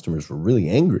our customers were really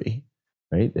angry,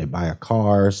 right? They buy a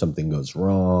car, something goes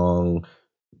wrong.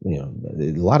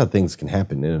 A lot of things can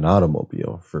happen in an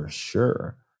automobile for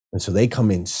sure. And so they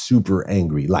come in super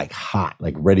angry, like hot,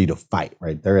 like ready to fight,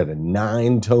 right? They're at a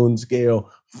 9 tone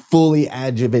scale, fully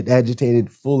agitated,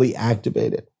 fully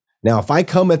activated. Now, if I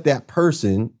come at that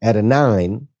person at a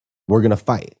 9, we're going to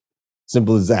fight.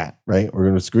 Simple as that, right? We're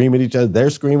going to scream at each other. They're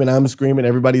screaming, I'm screaming,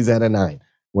 everybody's at a 9.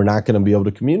 We're not going to be able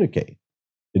to communicate.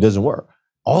 It doesn't work.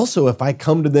 Also, if I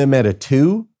come to them at a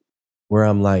 2, where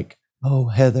I'm like, oh,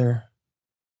 Heather,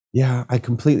 yeah, I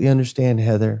completely understand,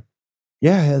 Heather.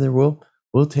 Yeah, Heather,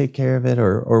 we'll take care of it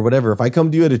or whatever. If I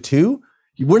come to you at a 2,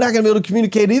 we're not going to be able to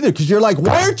communicate either because you're like,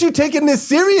 why aren't you taking this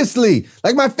seriously?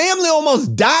 Like my family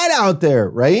almost died out there,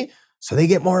 right? So they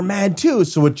get more mad too.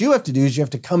 So what you have to do is you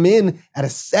have to come in at a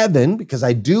 7 because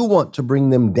I do want to bring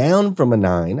them down from a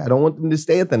 9. I don't want them to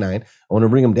stay at the 9. I want to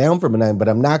bring them down from a 9, but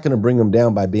I'm not going to bring them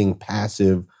down by being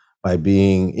passive, by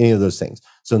being any of those things.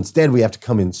 So instead we have to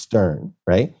come in stern,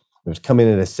 right? We have to come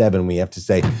in at a 7. We have to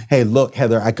say, hey, look,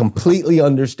 Heather, I completely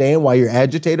understand why you're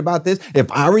agitated about this.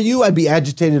 If I were you, I'd be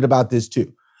agitated about this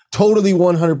too. Totally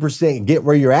 100% get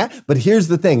where you're at. But here's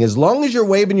the thing. As long as you're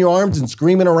waving your arms and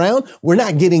screaming around, we're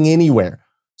not getting anywhere.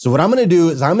 So what I'm going to do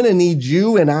is I'm going to need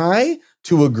you and I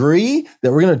to agree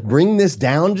that we're going to bring this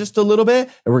down just a little bit.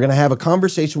 And we're going to have a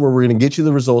conversation where we're going to get you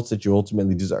the results that you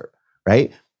ultimately deserve,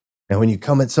 right? And when you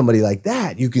come at somebody like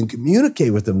that, you can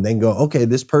communicate with them. Then go, okay,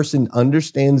 this person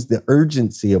understands the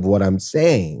urgency of what I'm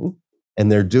saying. And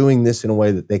they're doing this in a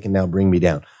way that they can now bring me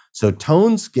down. So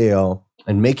tone scale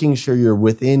and making sure you're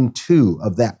within 2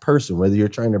 of that person, whether you're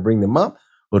trying to bring them up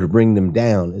or to bring them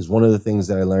down, is one of the things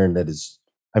that I learned that is,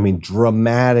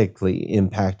 dramatically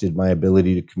impacted my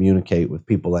ability to communicate with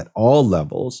people at all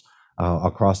levels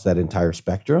across that entire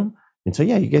spectrum. And so,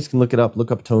 yeah, you guys can look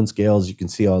up tone scales. You can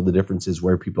see all the differences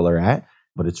where people are at,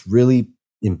 but it's really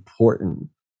important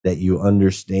that you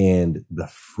understand the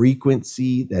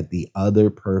frequency that the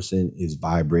other person is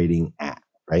vibrating at,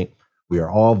 right? We are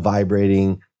all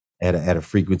vibrating at a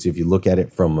frequency. If you look at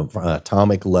it from an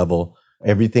atomic level,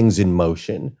 everything's in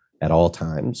motion at all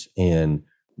times. And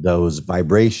those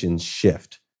vibrations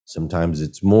shift. Sometimes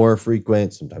it's more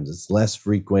frequent. Sometimes it's less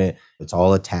frequent. It's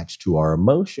all attached to our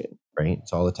emotion, right?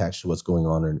 It's all attached to what's going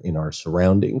on in our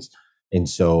surroundings. And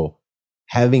so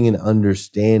having an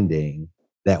understanding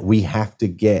that we have to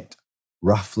get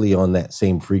roughly on that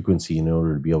same frequency in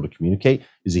order to be able to communicate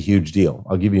is a huge deal.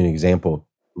 I'll give you an example.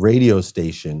 Radio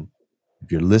station.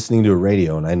 If you're listening to a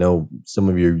radio, and I know some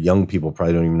of your young people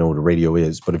probably don't even know what a radio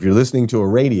is, but if you're listening to a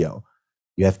radio,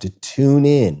 you have to tune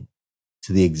in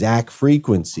to the exact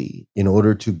frequency in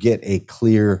order to get a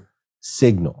clear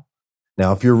signal.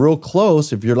 Now, if you're real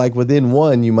close, if you're like within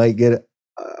 1, you might get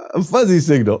a fuzzy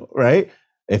signal, right?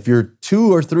 If you're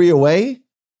 2 or 3 away,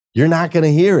 you're not going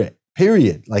to hear it,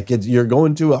 period. Like you're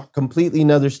going to a completely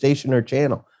another station or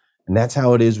channel. And that's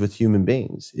how it is with human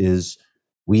beings, is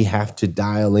we have to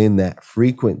dial in that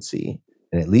frequency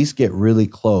and at least get really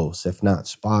close, if not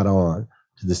spot on,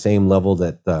 to the same level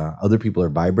that other people are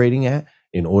vibrating at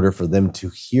in order for them to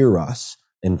hear us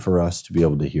and for us to be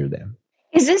able to hear them.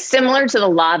 Is this similar to the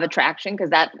law of attraction? Because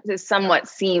that somewhat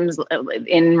seems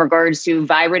in regards to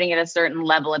vibrating at a certain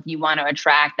level if you want to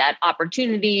attract that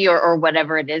opportunity or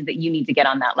whatever it is that you need to get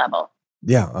on that level.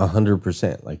 Yeah,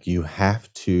 100%. Like you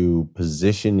have to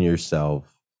position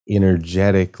yourself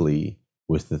energetically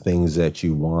with the things that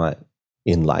you want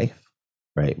in life,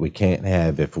 right? We can't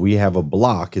have, if we have a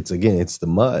block, it's the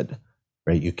mud,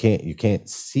 right? You can't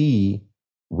see,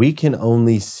 we can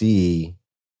only see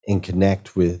and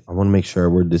connect with, I want to make sure I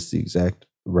word this the exact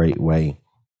right way.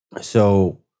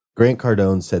 So Grant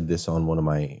Cardone said this on one of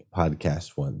my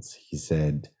podcasts once. He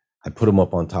said, I put him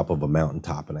up on top of a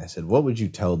mountaintop and I said, what would you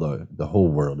tell the whole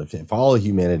world? If all of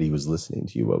humanity was listening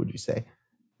to you, what would you say?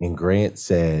 And Grant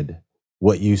said,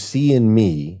 what you see in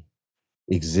me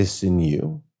exists in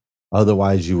you.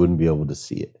 Otherwise, you wouldn't be able to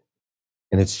see it.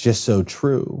 And it's just so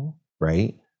true,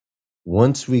 right?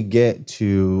 Once we get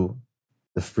to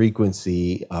the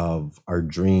frequency of our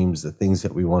dreams, the things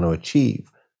that we want to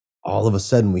achieve, all of a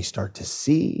sudden we start to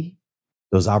see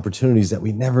those opportunities that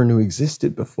we never knew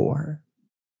existed before.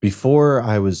 Before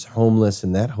I was homeless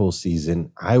in that whole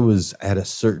season, I was at a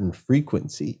certain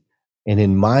frequency. And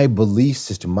in my belief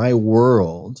system, my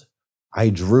world, I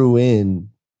drew in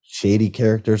shady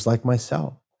characters like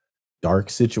myself, dark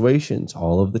situations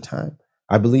all of the time.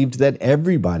 I believed that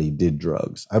everybody did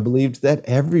drugs. I believed that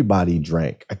everybody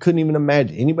drank. I couldn't even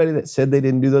imagine anybody that said they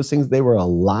didn't do those things. They were a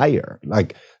liar.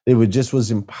 Like just was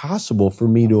impossible for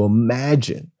me to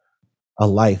imagine a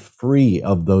life free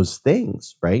of those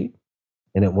things, right?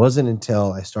 And it wasn't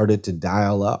until I started to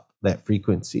dial up that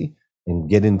frequency and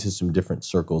get into some different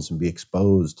circles and be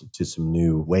exposed to some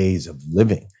new ways of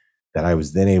living that I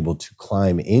was then able to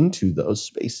climb into those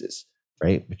spaces,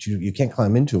 right? But you can't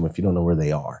climb into them if you don't know where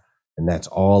they are. And that's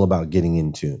all about getting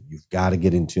in tune. You've got to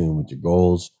get in tune with your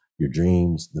goals, your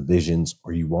dreams, the visions,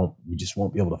 or you just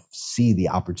won't be able to see the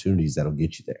opportunities that'll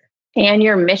get you there. And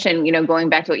your mission, going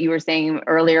back to what you were saying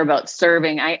earlier about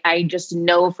serving, I just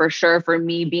know for sure, for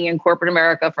me being in corporate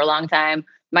America for a long time,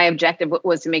 my objective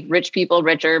was to make rich people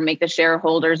richer, make the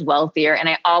shareholders wealthier. And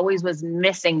I always was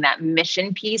missing that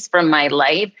mission piece from my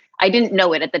life. I didn't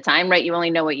know it at the time, right? You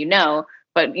only know what you know.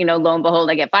 But, lo and behold,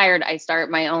 I get fired. I start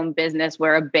my own business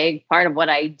where a big part of what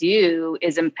I do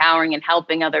is empowering and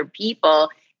helping other people.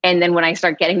 And then when I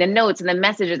start getting the notes and the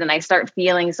messages and I start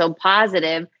feeling so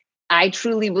positive, I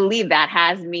truly believe that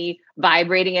has me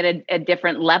vibrating at a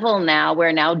different level now,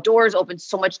 where now doors open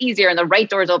so much easier and the right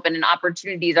doors open and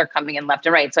opportunities are coming in left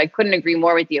and right. So I couldn't agree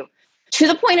more with you. To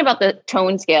the point about the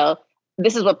tone scale,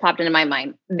 this is what popped into my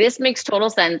mind. This makes total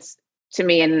sense to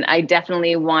me, and I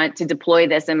definitely want to deploy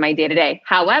this in my day-to-day.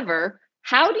 However,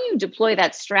 how do you deploy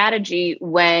that strategy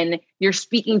when you're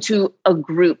speaking to a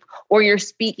group, or you're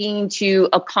speaking to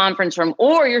a conference room,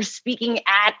 or you're speaking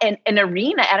at an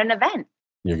arena, at an event?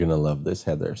 You're going to love this,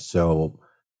 Heather. So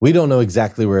we don't know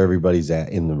exactly where everybody's at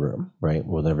in the room, right?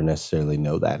 We'll never necessarily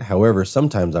know that. However,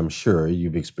 sometimes I'm sure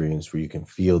you've experienced where you can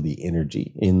feel the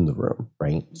energy in the room,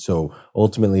 right? So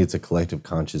ultimately, it's a collective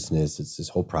consciousness. It's this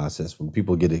whole process. When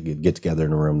people get together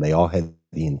in a room, they all have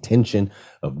the intention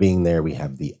of being there. We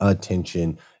have the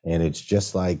attention, and it's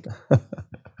just like,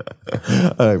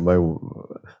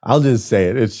 I'll just say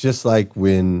it. It's just like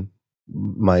when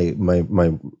my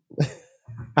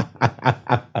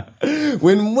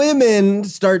when women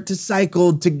start to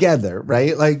cycle together,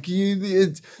 right? Like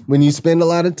when you spend a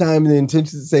lot of time and the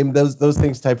intention is the same, those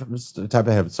things type of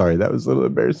have. Sorry, that was a little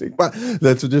embarrassing, but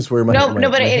that's just where my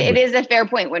but it is a fair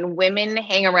point. When women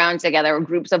hang around together, or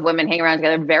groups of women hang around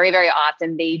together, very, very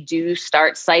often they do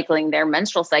start cycling. Their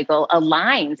menstrual cycle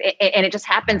aligns, and it just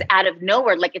happens out of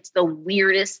nowhere. Like it's the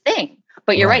weirdest thing.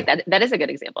 But you're right. That is a good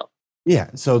example.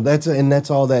 Yeah. So that's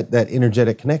all that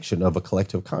energetic connection of a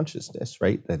collective consciousness,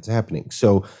 right? That's happening.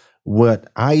 So what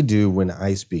I do when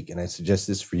I speak, and I suggest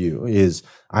this for you, is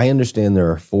I understand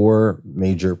there are 4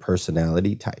 major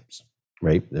personality types,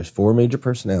 right? There's 4 major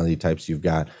personality types. You've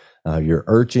got your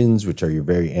urchins, which are your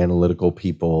very analytical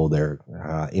people. They're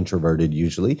introverted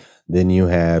usually. Then you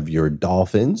have your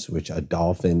dolphins, which a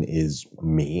dolphin is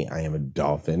me. I am a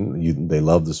dolphin. They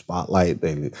love the spotlight.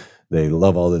 They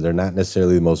love all that. They're not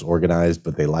necessarily the most organized,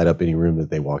 but they light up any room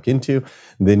that they walk into.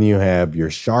 And then you have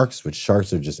your sharks, which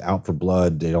sharks are just out for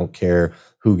blood. They don't care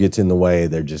who gets in the way.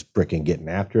 They're just fricking getting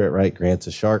after it, right? Grant's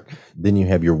a shark. Then you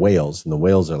have your whales, and the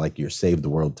whales are like your save the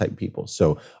world type people.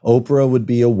 So Oprah would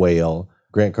be a whale.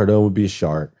 Grant Cardone would be a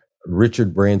shark.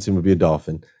 Richard Branson would be a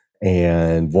dolphin.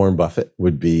 And Warren Buffett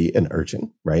would be an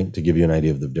urchin, right? To give you an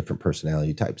idea of the different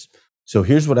personality types. So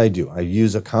here's what I do. I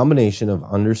use a combination of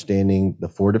understanding the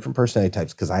 4 different personality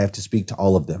types because I have to speak to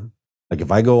all of them. Like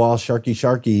if I go all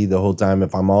sharky the whole time,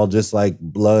 if I'm all just like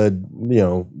blood,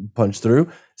 punch through,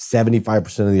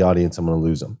 75% of the audience, I'm going to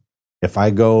lose them. If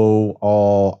I go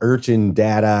all urchin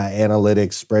data,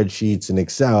 analytics, spreadsheets, and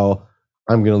Excel,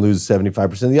 I'm going to lose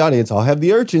 75% of the audience. I'll have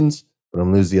the urchins, but I'm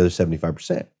going to lose the other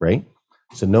 75%, right?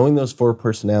 So knowing those 4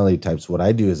 personality types, what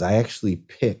I do is I actually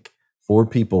pick 4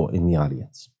 people in the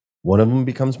audience. One of them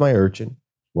becomes my urchin.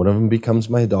 One of them becomes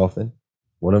my dolphin.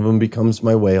 One of them becomes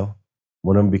my whale.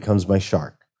 One of them becomes my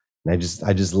shark. And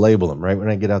I just label them right when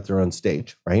I get out there on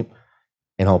stage, right?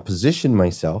 And I'll position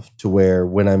myself to where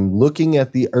when I'm looking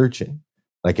at the urchin,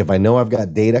 like if I know I've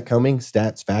got data coming,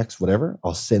 stats, facts, whatever,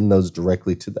 I'll send those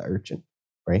directly to the urchin,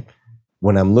 right?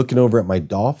 When I'm looking over at my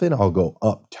dolphin, I'll go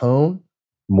up tone,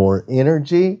 more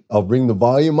energy. I'll bring the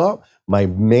volume up. My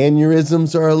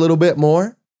mannerisms are a little bit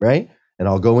more, right? And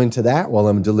I'll go into that while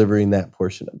I'm delivering that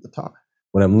portion of the talk.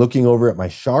 When I'm looking over at my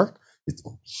shark, it's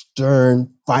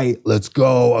stern, fight, let's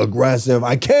go, aggressive.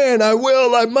 I can, I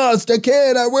will, I must. I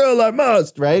can, I will, I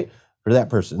must, right? For that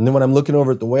person. And then when I'm looking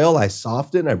over at the whale, I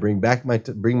soften, I bring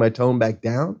my tone back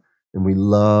down, and we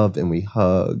love and we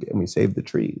hug and we save the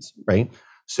trees, right?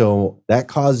 So that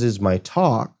causes my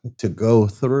talk to go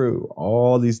through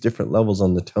all these different levels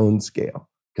on the tone scale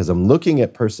because I'm looking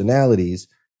at personalities,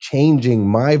 changing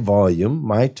my volume,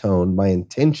 my tone, my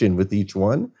intention with each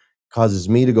one causes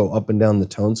me to go up and down the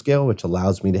tone scale, which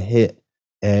allows me to hit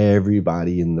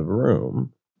everybody in the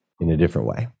room in a different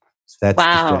way. So that's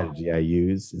the strategy I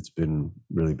use. It's been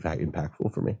really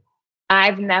impactful for me.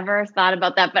 I've never thought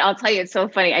about that, but I'll tell you, it's so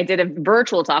funny. I did a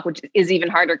virtual talk, which is even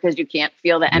harder because you can't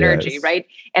feel the energy, right?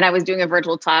 And I was doing a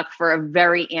virtual talk for a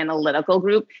very analytical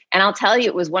group. And I'll tell you,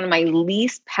 it was one of my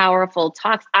least powerful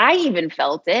talks. I even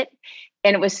felt it.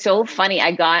 And it was so funny.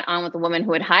 I got on with the woman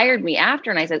who had hired me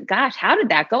after, and I said, gosh, how did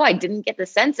that go? I didn't get the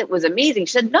sense it was amazing.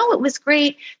 She said, no, it was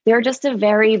great. They're just a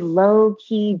very low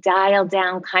key, dial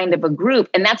down kind of a group.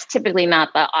 And that's typically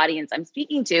not the audience I'm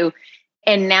speaking to.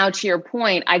 And now to your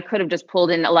point, I could have just pulled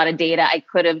in a lot of data. I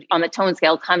could have on the tone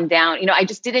scale come down. I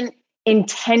just didn't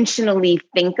intentionally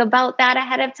think about that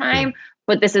ahead of time.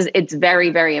 But it's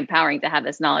very, very empowering to have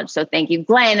this knowledge. So thank you,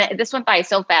 Glenn. This went by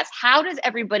so fast. How does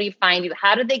everybody find you?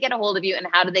 How did they get a hold of you? And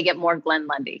how do they get more Glenn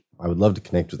Lundy? I would love to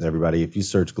connect with everybody. If you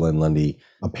search Glenn Lundy,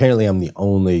 apparently I'm the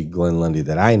only Glenn Lundy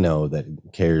that I know that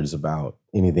cares about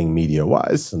anything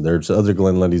media-wise. And there's other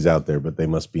Glenn Lundys out there, but they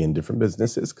must be in different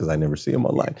businesses because I never see them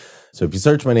online. So if you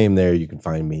search my name there, you can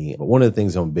find me. But one of the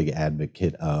things I'm a big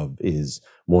advocate of is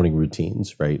morning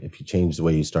routines, right? If you change the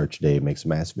way you start your day, it makes a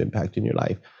massive impact in your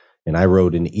life. And I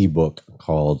wrote an ebook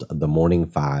called The Morning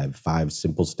 5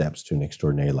 Simple Steps to an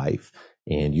Extraordinary Life.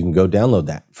 And you can go download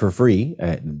that for free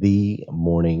at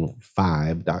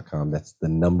themorning5.com. That's the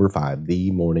number 5,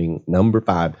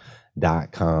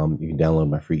 themorning5.com. You can download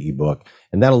my free ebook,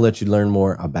 and that'll let you learn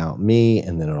more about me.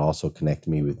 And then it'll also connect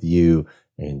me with you,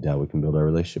 and we can build our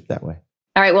relationship that way.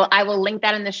 All right. Well, I will link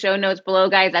that in the show notes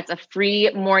below, guys. That's a free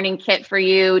morning kit for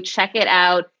you. Check it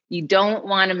out. You don't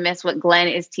want to miss what Glenn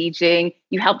is teaching.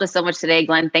 You helped us so much today,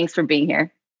 Glenn. Thanks for being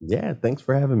here. Yeah, thanks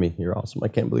for having me. You're awesome. I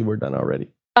can't believe we're done already.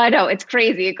 I know, it's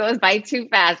crazy. It goes by too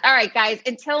fast. All right, guys,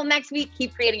 until next week,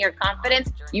 keep creating your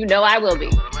confidence. You know I will be.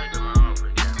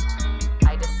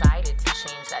 I decided to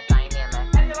change that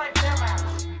dynamic.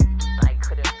 I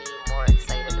couldn't be more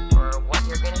excited for what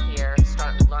you're going to hear,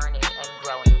 start learning and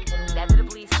growing.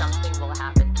 Inevitably, something will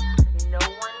happen. No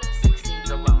one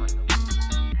succeeds alone.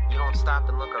 You don't stop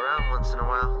and look around once in a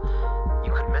while,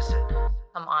 you could miss it.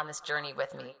 Come on this journey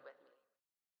with me.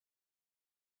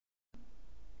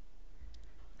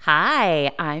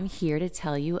 Hi, I'm here to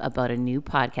tell you about a new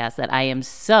podcast that I am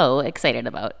so excited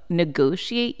about,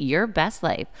 Negotiate Your Best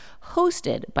Life,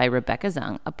 hosted by Rebecca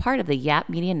Zung, a part of the Yap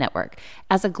Media Network.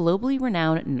 As a globally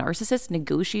renowned narcissist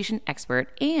negotiation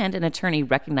expert and an attorney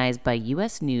recognized by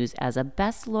U.S. News as a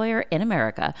best lawyer in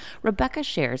America, Rebecca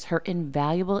shares her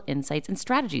invaluable insights and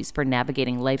strategies for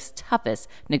navigating life's toughest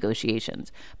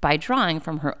negotiations. By drawing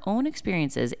from her own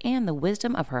experiences and the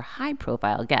wisdom of her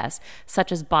high-profile guests,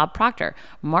 such as Bob Proctor,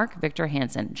 Mark Victor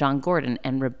Hansen, John Gordon,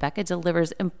 and Rebecca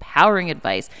delivers empowering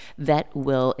advice that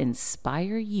will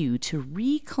inspire you to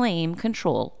reclaim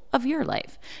control of your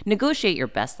life. Negotiate Your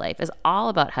Best Life is all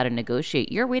about how to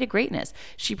negotiate your way to greatness.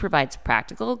 She provides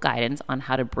practical guidance on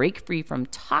how to break free from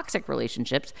toxic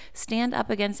relationships, stand up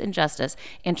against injustice,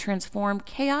 and transform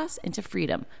chaos into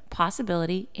freedom,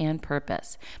 possibility, and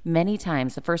purpose. Many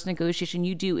times, the first negotiation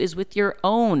you do is with your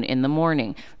own in the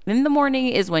morning. In the morning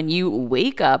is when you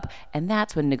wake up, and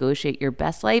that's when Negotiate Your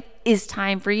Best Life is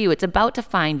time for you. It's about to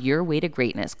find your way to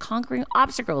greatness, conquering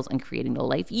obstacles and creating the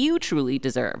life you truly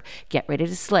deserve. Get ready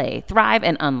to slay, thrive,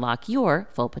 and unlock your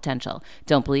full potential.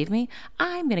 Don't believe me?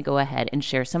 I'm going to go ahead and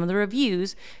share some of the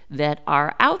reviews that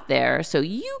are out there so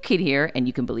you can hear and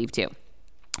you can believe too.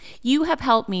 You have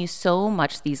helped me so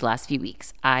much these last few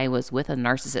weeks. I was with a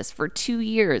narcissist for 2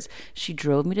 years. She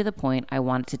drove me to the point I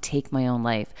wanted to take my own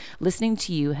life. Listening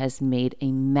to you has made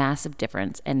a massive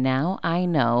difference, and now I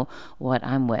know what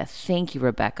I'm with. Thank you,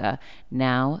 Rebecca.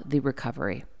 Now the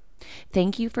recovery.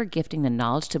 Thank you for gifting the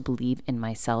knowledge to believe in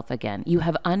myself again. You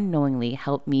have unknowingly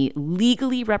helped me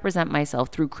legally represent myself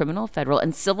through criminal, federal,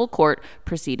 and civil court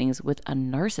proceedings with a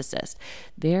narcissist.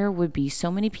 There would be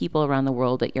so many people around the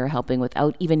world that you're helping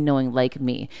without even knowing, like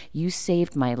me. You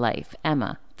saved my life.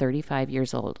 Emma, 35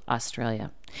 years old, Australia.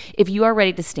 If you are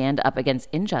ready to stand up against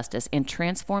injustice and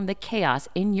transform the chaos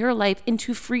in your life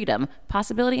into freedom,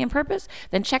 possibility, and purpose,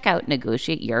 then check out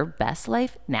Negotiate Your Best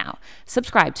Life now.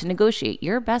 Subscribe to Negotiate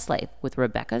Your Best Life with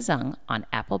Rebecca Zung on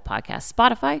Apple Podcasts,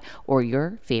 Spotify, or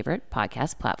your favorite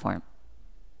podcast platform.